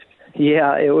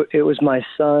 It was my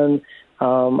son,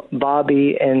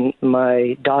 Bobby, and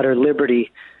my daughter, Liberty,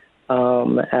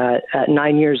 at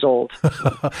 9 years old.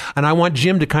 And I want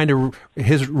Jim to kind of,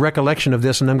 his recollection of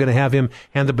this, and I'm going to have him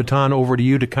hand the baton over to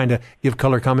you to kind of give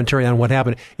color commentary on what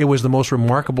happened. It was the most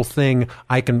remarkable thing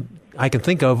I can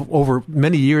think of over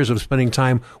many years of spending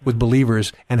time with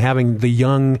believers and having the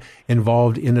young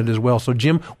involved in it as well. So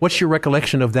Jim, what's your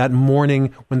recollection of that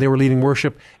morning when they were leading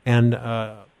worship, and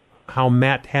how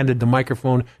Matt handed the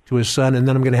microphone to his son? And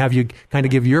then I'm going to have you kind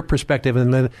of give your perspective,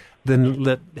 and then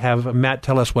have Matt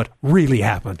tell us what really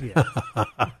happened.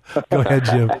 Go ahead,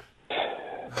 Jim.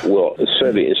 Well,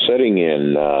 setting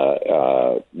in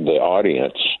the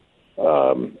audience,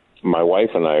 my wife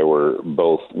and I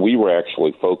we were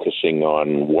actually focusing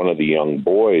on one of the young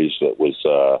boys that was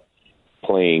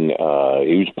playing, he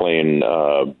was playing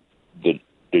the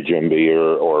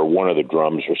djembe or one of the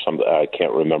drums or something. I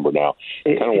can't remember now.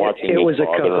 Kind of watching his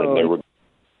father, and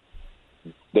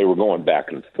they were going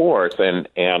back and forth, and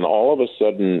all of a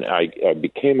sudden I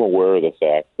became aware of the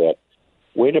fact that,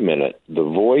 wait a minute, the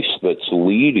voice that's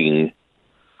leading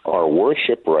our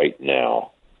worship right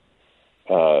now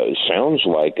sounds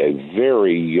like a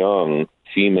very young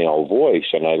female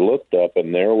voice. And I looked up,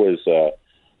 and there was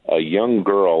a young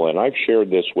girl, and I've shared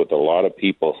this with a lot of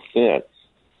people since,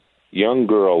 young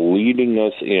girl leading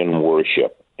us in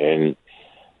worship. And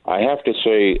I have to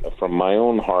say, from my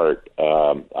own heart,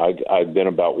 I've been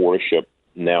about worship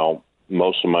now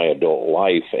most of my adult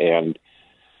life, and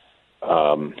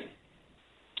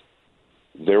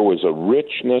there was a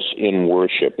richness in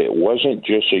worship. It wasn't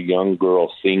just a young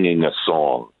girl singing a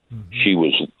song. Mm-hmm. She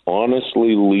was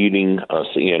honestly leading us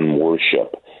in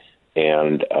worship.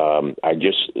 And I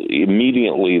just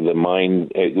immediately,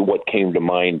 what came to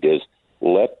mind is,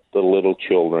 let the little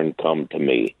children come to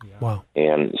me. Yeah. Wow.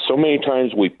 And so many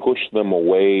times we push them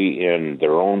away in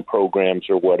their own programs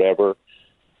or whatever.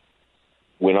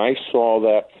 When I saw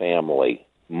that family,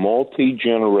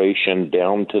 multi-generation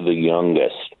down to the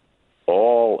youngest,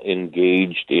 all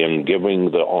engaged in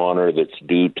giving the honor that's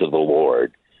due to the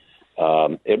Lord,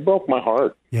 it broke my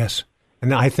heart. Yes.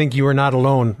 And I think you are not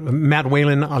alone. Matt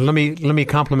Whalen, let me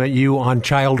compliment you on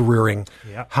child rearing.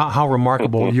 Yeah. How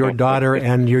remarkable. Your daughter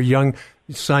and your young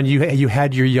son, you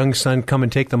had your young son come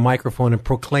and take the microphone and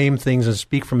proclaim things and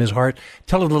speak from his heart.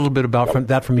 Tell a little bit about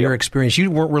that from your experience.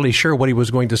 You weren't really sure what he was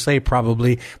going to say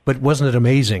probably, but wasn't it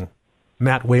amazing?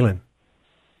 Matt Whalen.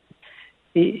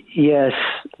 Yes.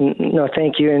 No,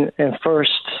 thank you. And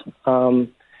first,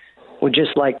 would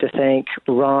just like to thank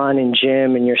Ron and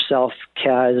Jim and yourself,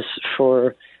 Kaz,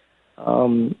 for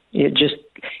just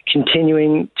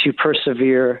continuing to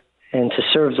persevere and to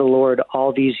serve the Lord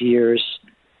all these years,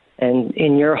 and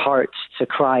in your hearts to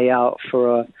cry out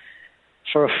for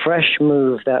a fresh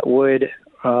move that would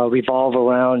revolve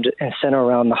around and center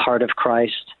around the heart of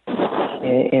Christ.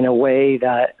 in a way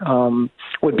that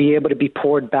would be able to be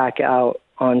poured back out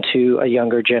onto a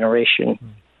younger generation.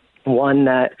 One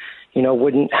that,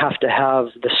 wouldn't have to have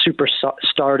the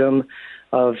superstardom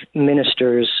of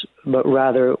ministers, but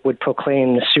rather would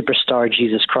proclaim the superstar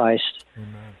Jesus Christ.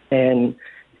 And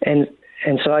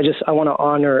so I want to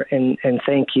honor and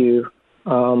thank you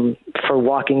for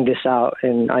walking this out.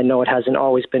 And I know it hasn't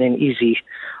always been an easy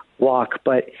walk,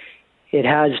 but it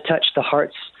has touched the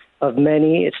hearts of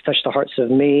many. It's touched the hearts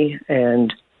of me,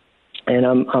 and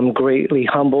I'm greatly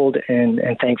humbled and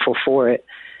thankful for it.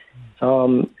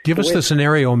 Give us the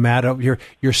scenario, Matt, of your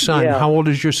son. Yeah. How old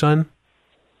is your son?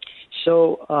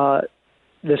 So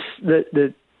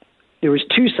there was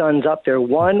two sons up there.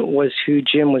 One was who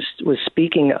Jim was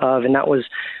speaking of, and that was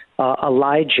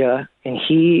Elijah, and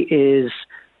he is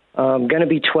going to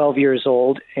be 12 years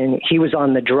old, and he was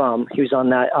on the drum. He was on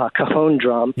that cajon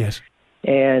drum. Yes.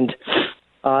 And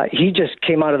he just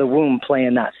came out of the womb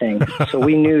playing that thing. So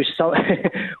we knew some.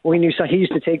 He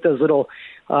used to take those little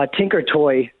Tinker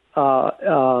Toy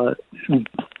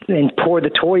and pour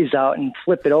the toys out and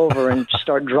flip it over and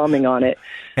start drumming on it.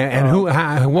 And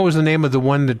what was the name of the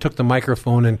one that took the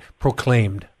microphone and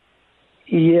proclaimed?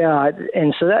 Yeah,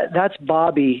 and so that's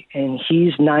Bobby, and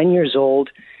he's 9 years old.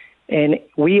 And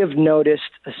we have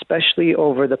noticed, especially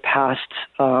over the past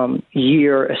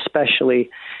year, especially,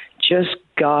 just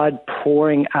God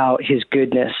pouring out his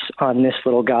goodness on this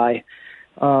little guy.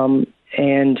 And,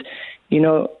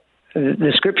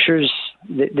 the scriptures,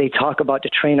 they talk about to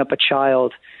train up a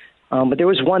child. But there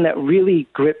was one that really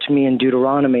gripped me in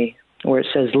Deuteronomy, where it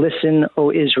says, "Listen,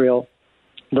 O Israel,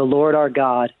 the Lord our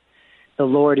God, the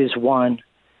Lord is one."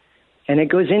 And it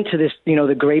goes into this,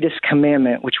 the greatest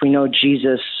commandment, which we know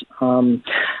Jesus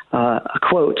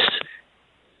quotes.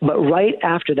 But right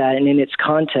after that, and in its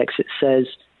context, it says,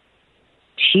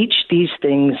 "Teach these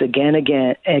things again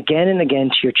and again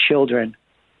to your children.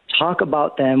 Talk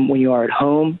about them when you are at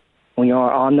home, when you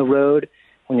are on the road,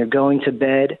 when you're going to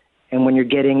bed, and when you're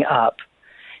getting up."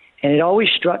 And it always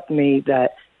struck me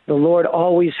that the Lord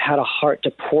always had a heart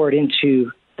to pour it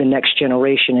into the next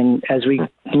generation. And as we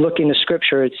look into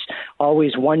Scripture, it's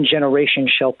always one generation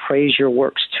shall praise your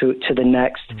works to the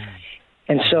next.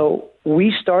 And so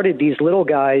we started these little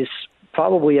guys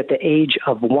probably at the age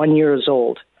of 1 year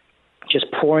old, just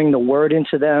pouring the word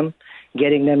into them,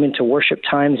 getting them into worship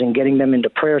times and getting them into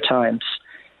prayer times.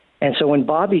 And so when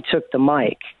Bobby took the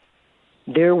mic,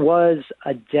 there was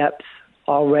a depth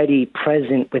already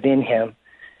present within him.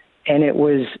 And it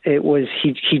was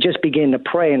he just began to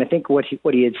pray. And I think what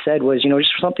he had said was,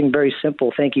 just something very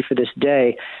simple, "Thank you for this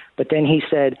day." But then he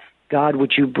said, "God,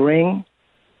 would you bring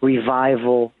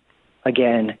revival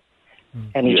again?"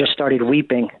 And he just started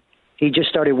weeping. He just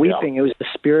started weeping. It was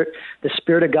the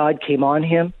Spirit of God came on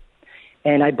him.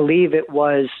 And I believe it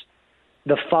was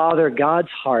the Father,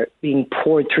 God's heart, being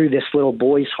poured through this little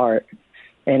boy's heart.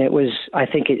 And it was, I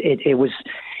think it was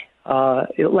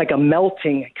like a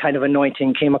melting kind of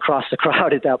anointing came across the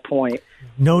crowd at that point.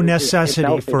 No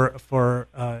necessity for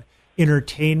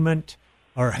entertainment,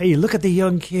 or, hey, look at the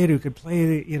young kid who could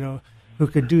play, who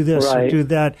could do this or do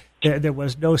that. There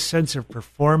was no sense of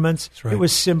performance. It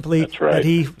was simply that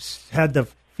he had the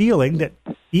feeling that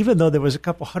even though there was a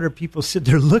couple hundred people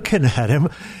sitting there looking at him,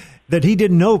 that he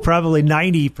didn't know probably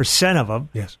 90% of them.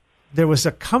 Yes. There was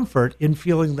a comfort in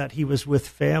feeling that he was with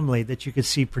family that you could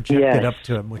see projected up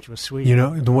to him, which was sweet.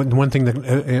 The one thing that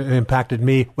impacted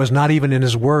me was not even in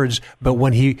his words, but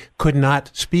when he could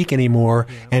not speak anymore.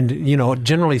 Yeah. And,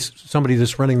 generally somebody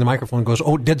that's running the microphone goes,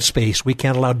 "Oh, dead space. We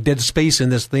can't allow dead space in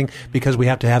this thing because we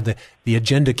have to have the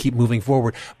agenda keep moving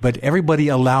forward." But everybody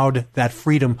allowed that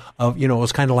freedom of, it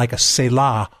was kind of like a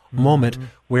Selah moment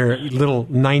where little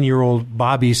 9-year-old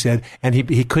Bobby said, and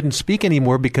he couldn't speak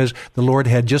anymore because the Lord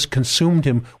had just consumed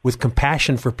him with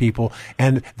compassion for people,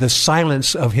 and the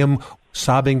silence of him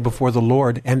sobbing before the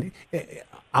Lord. And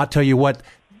I'll tell you what,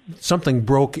 something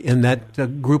broke in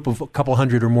that group of a couple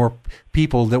hundred or more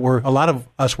people that were, a lot of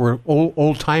us were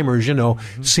old timers,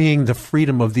 seeing the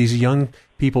freedom of these young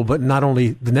people, but not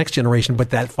only the next generation,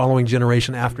 but that following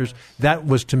generation after. That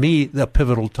was, to me, the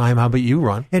pivotal time. How about you,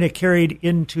 Ron? And it carried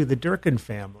into the Durkin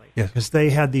family, because they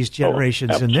had these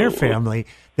generations in their family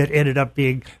that ended up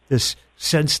being this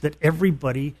sense that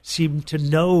everybody seemed to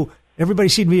know, everybody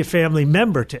seemed to be a family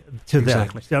member to them.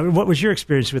 So what was your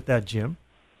experience with that, Jim?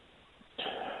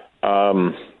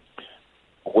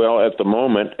 Well, at the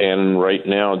moment, and right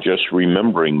now, just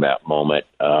remembering that moment,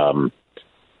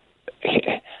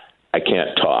 I can't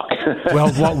talk.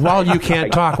 Well, while you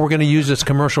can't talk, we're going to use this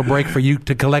commercial break for you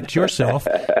to collect yourself.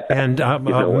 And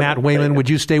Matt Whalen, would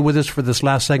you stay with us for this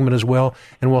last segment as well?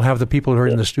 And we'll have the people who are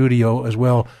in the studio as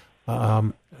well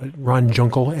Ron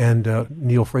Junkel and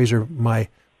Neil Fraser, my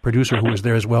producer, who was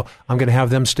there as well. I'm going to have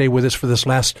them stay with us for this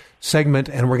last segment,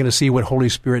 and we're going to see what Holy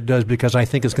Spirit does, because I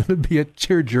think it's going to be a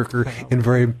tearjerker in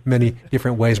very many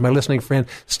different ways. My listening friend,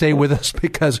 stay with us,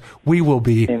 because we will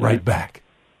be right back.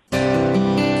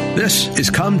 This is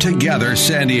Come Together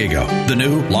San Diego, the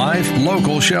new live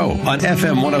local show on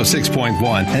FM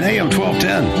 106.1 and AM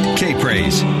 1210.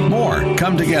 K-Praise. More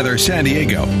Come Together San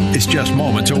Diego is just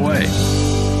moments away.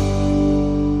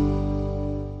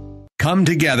 Come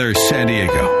Together San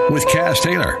Diego with Cass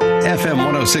Taylor, FM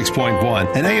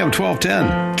 106.1 and AM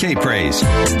 1210. K-Praise.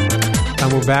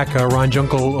 And we're back. Ron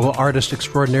Junkel, artist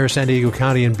extraordinaire, San Diego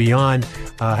County and beyond,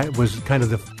 was kind of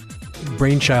the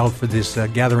brainchild for this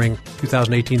gathering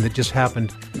 2018 that just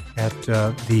happened at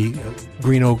the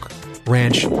Green Oak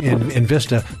Ranch in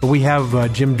Vista. But we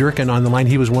have Jim Durkin on the line.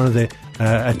 He was one of the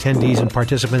attendees and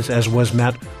participants, as was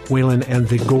Matt Whalen and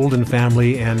the Golden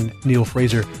family, and Neil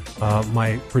Fraser,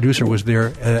 my producer, was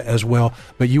there as well.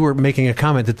 But you were making a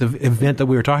comment that the event that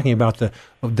we were talking about,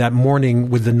 that morning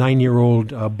with the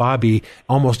 9-year-old Bobby,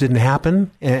 almost didn't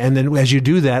happen. And then as you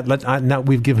do that, now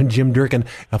we've given Jim Durkin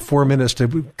 4 minutes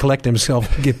to collect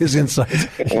himself and give his insights.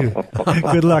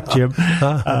 Good luck, Jim.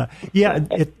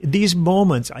 These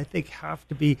moments, I think, have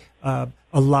to be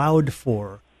allowed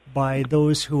for by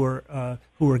those who are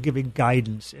giving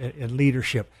guidance and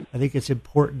leadership. I think it's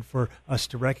important for us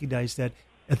to recognize that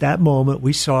at that moment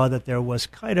we saw that there was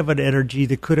kind of an energy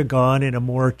that could have gone in a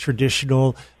more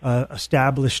traditional,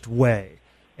 established way.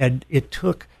 And it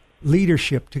took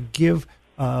leadership to give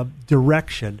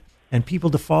direction and people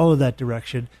to follow that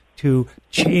direction to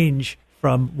change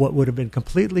from what would have been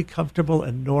completely comfortable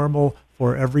and normal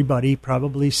for everybody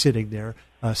probably sitting there,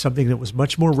 something that was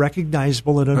much more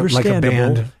recognizable and understandable.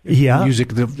 Like a band, music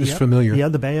that is familiar. Yeah,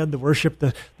 the band, the worship,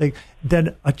 the thing.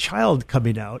 Then a child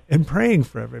coming out and praying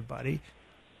for everybody,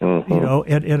 and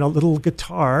a little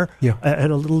guitar,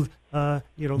 and a little,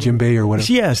 djembe or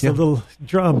whatever. Yes, the little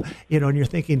drum, and you're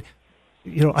thinking,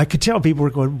 I could tell people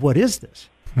were going, what is this?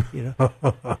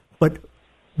 But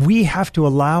we have to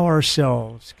allow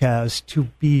ourselves, Kaz, to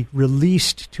be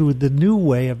released to the new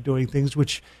way of doing things,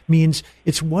 which means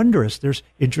it's wondrous. There's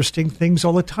interesting things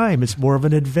all the time. It's more of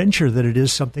an adventure than it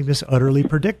is something that's utterly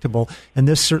predictable. And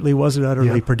this certainly wasn't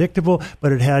utterly predictable,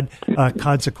 but it had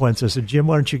consequences. And Jim,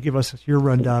 why don't you give us your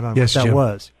rundown on what that Jim.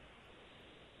 was?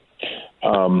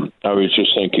 I was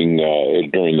just thinking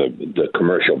during the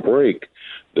commercial break,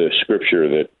 the scripture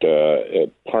that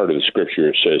part of the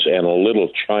scripture says, and a little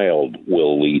child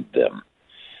will lead them.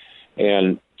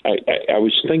 And I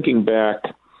was thinking back,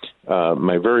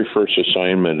 my very first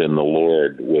assignment in the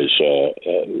Lord was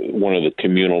one of the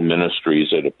communal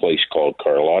ministries at a place called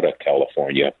Carlotta,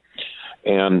 California.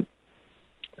 And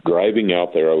driving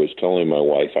out there, I was telling my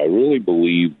wife, I really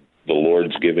believe the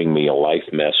Lord's giving me a life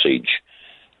message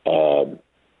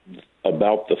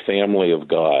about the family of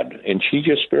God. And she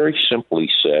just very simply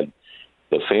said,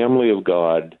 the family of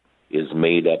God is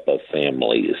made up of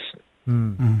families.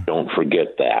 Mm-hmm. Don't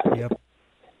forget that. Yep.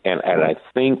 And I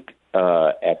think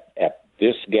at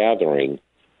this gathering,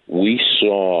 we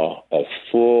saw a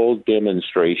full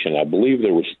demonstration. I believe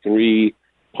there was 3,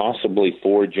 possibly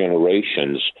 4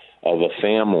 generations of a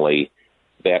family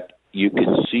that you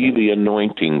can see the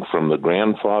anointing from the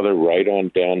grandfather right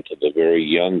on down to the very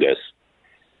youngest.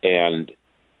 And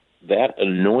that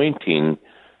anointing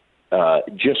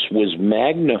just was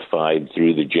magnified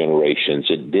through the generations.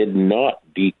 It did not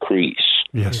decrease.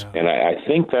 Yes. And I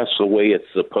think that's the way it's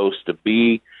supposed to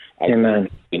be. Amen.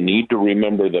 We need to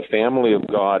remember the family of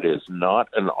God is not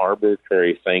an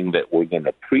arbitrary thing that we're going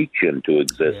to preach into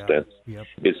existence. Yeah. Yep.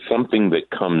 It's something that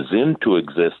comes into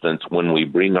existence when we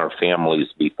bring our families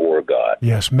before God.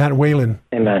 Yes. Matt Whalen.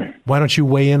 Amen. Why don't you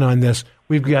weigh in on this?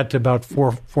 We've got about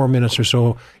four minutes or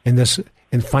so in this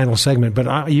final segment,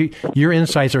 but your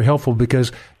insights are helpful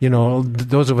because,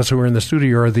 those of us who are in the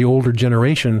studio are the older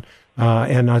generation.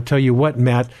 And I'll tell you what,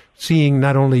 Matt, seeing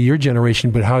not only your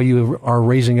generation, but how you are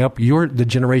raising up the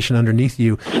generation underneath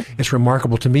you, it's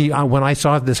remarkable to me. When I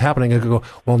saw this happening, I go,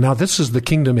 well, now this is the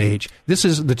kingdom age. This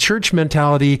is the church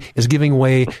mentality is giving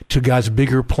way to God's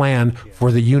bigger plan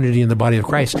for the unity in the body of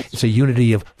Christ. It's a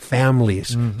unity of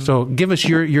families. Mm-hmm. So give us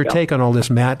your take on all this,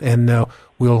 Matt, and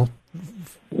we'll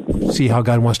see how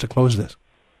God wants to close this.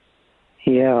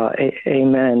 Yeah,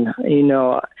 amen.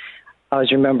 I was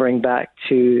remembering back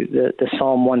to the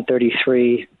Psalm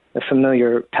 133, a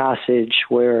familiar passage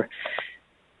where,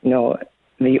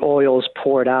 the oil's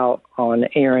poured out on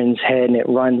Aaron's head and it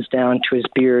runs down to his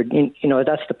beard.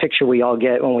 That's the picture we all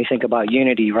get when we think about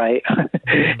unity, right?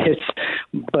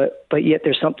 But yet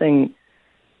there's something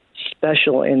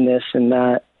special in this, in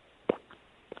that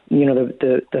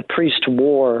the priest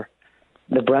wore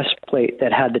the breastplate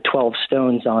that had the 12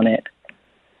 stones on it.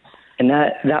 And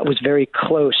that was very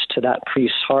close to that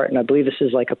priest's heart. And I believe this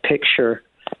is like a picture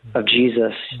of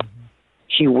Jesus. Mm-hmm.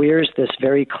 He wears this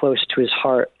very close to his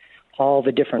heart, all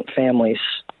the different families.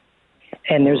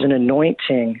 And there's an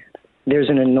anointing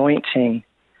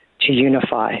to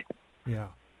unify. Yeah.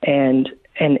 And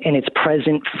it's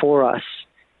present for us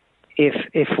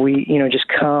if we, just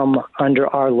come under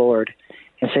our Lord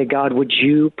and say, God, would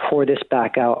you pour this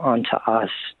back out onto us?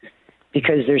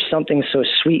 Because there's something so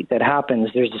sweet that happens.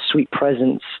 There's a sweet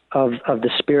presence of the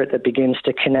Spirit that begins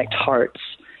to connect hearts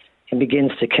and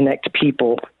begins to connect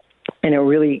people. And it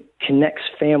really connects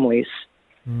families.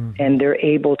 Mm. And they're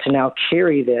able to now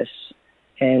carry this.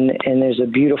 And there's a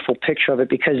beautiful picture of it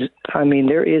because,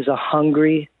 there is a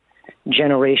hungry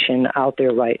generation out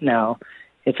there right now.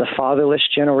 It's a fatherless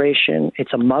generation.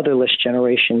 It's a motherless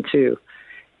generation, too.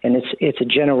 And it's a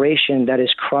generation that is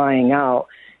crying out.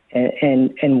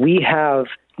 And we have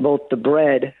both the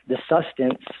bread, the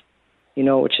sustenance,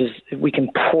 which is we can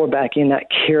pour back in that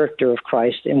character of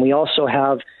Christ. And we also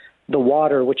have the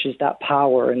water, which is that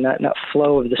power and that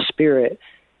flow of the Spirit.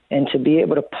 And to be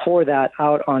able to pour that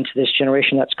out onto this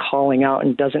generation that's calling out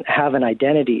and doesn't have an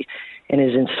identity and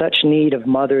is in such need of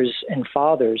mothers and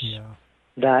fathers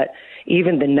that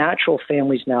even the natural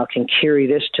families now can carry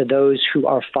this to those who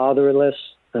are fatherless,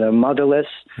 motherless.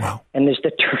 Wow. And there's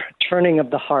the turning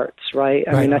of the hearts, right?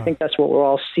 I think that's what we're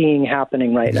all seeing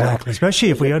happening right now.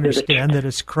 Especially if we understand that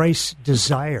it's Christ's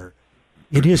desire.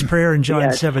 In his prayer in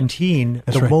John 17,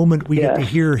 moment we get to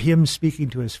hear him speaking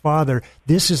to his Father,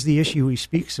 this is the issue he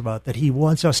speaks about, that he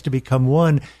wants us to become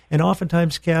one. And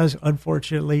oftentimes, Kaz,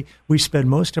 unfortunately, we spend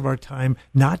most of our time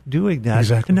not doing that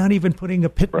and not even putting a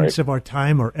pittance of our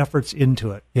time or efforts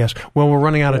into it. Yes. Well, we're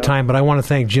running out of time, but I want to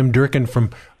thank Jim Durkin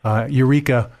from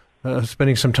Eureka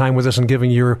spending some time with us and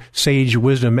giving your sage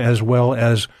wisdom, as well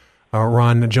as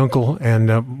Ron Junkel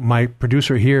and my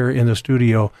producer here in the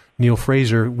studio, Neil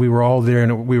Fraser. We were all there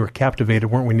and we were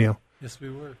captivated, weren't we, Neil? Yes, we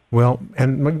were. Well,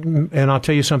 and I'll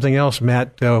tell you something else,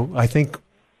 Matt. I think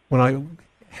when I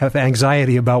have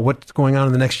anxiety about what's going on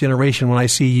in the next generation, when I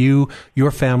see you,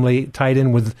 your family tied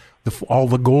in with all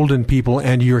the golden people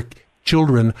and your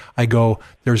children, I go,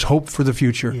 there's hope for the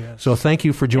future. Yes. So thank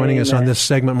you for joining us on this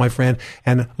segment, my friend.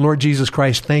 And Lord Jesus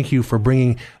Christ, thank you for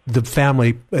bringing the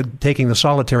family, taking the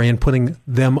solitary and putting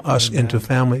us into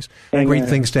families. Great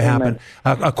things to happen.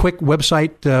 A quick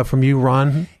website from you,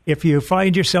 Ron. If you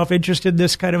find yourself interested in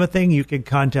this kind of a thing, you can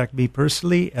contact me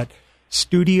personally at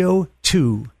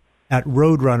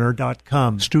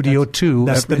studio2@roadrunner.com. Studio 2.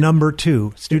 That's the number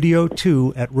 2.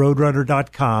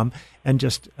 Studio2@roadrunner.com. And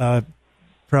just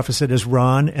preface it as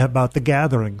Ron about the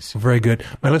gatherings. Very good.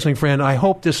 My listening friend, I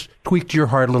hope this tweaked your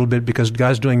heart a little bit because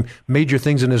God's doing major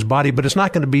things in his body, but it's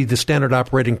not going to be the standard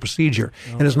operating procedure.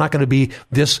 No. And it's not going to be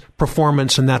this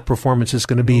performance and that performance. It's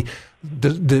going to be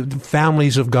the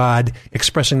families of God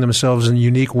expressing themselves in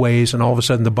unique ways, and all of a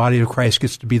sudden the body of Christ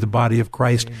gets to be the body of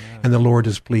Christ. Amen. And the Lord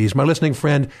is pleased. My listening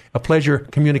friend, a pleasure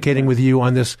communicating with you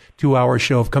on this 2-hour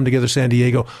show of Come Together San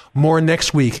Diego. More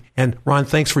next week. And Ron,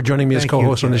 thanks for joining me as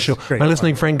co-host on this show. My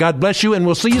listening friend, God bless you, and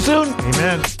we'll see you soon.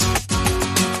 Amen.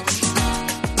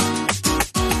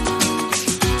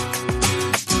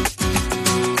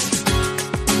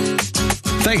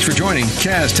 Thanks for joining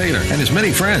Kaz Taylor and his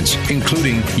many friends,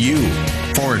 including you,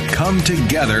 for Come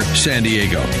Together San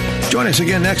Diego. Join us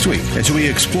again next week as we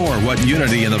explore what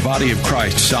unity in the body of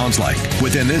Christ sounds like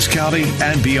within this county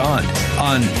and beyond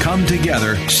on Come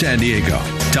Together San Diego.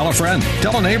 Tell a friend,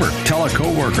 tell a neighbor, tell a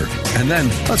coworker, and then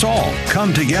let's all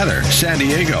come together San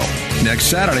Diego. Next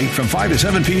Saturday from 5 to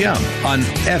 7 p.m. on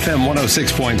FM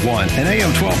 106.1 and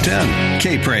AM 1210.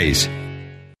 K-Praise.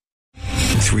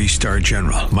 3-star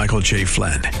General Michael J.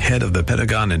 Flynn, head of the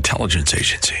Pentagon Intelligence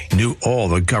Agency, knew all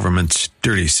the government's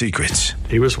dirty secrets.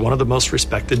 He was one of the most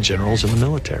respected generals in the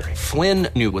military. Flynn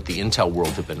knew what the intel world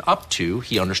had been up to.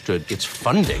 He understood its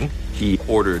funding. He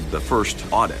ordered the first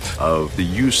audit of the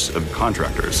use of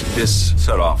contractors. This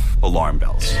set off alarm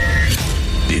bells.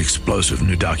 The explosive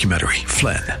new documentary,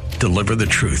 Flynn, Deliver the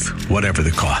Truth, Whatever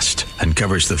the Cost,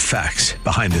 uncovers the facts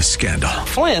behind this scandal.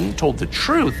 Flynn told the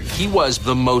truth. He was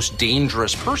the most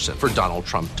dangerous person for Donald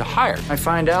Trump to hire. I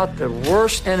find out the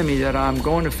worst enemy that I'm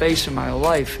going to face in my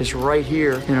life is right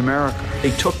here in America.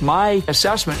 They took my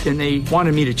assessment and they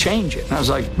wanted me to change it. And I was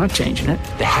like, I'm not changing it.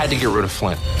 They had to get rid of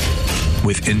Flynn.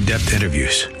 with in-depth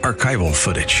interviews, archival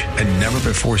footage, and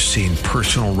never-before-seen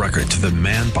personal records of the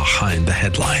man behind the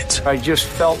headlines. I just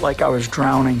felt like I was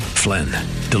drowning. Flynn,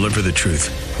 deliver the truth,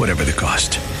 whatever the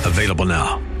cost. Available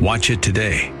now. Watch it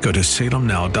today. Go to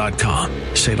salemnow.com.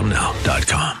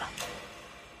 salemnow.com.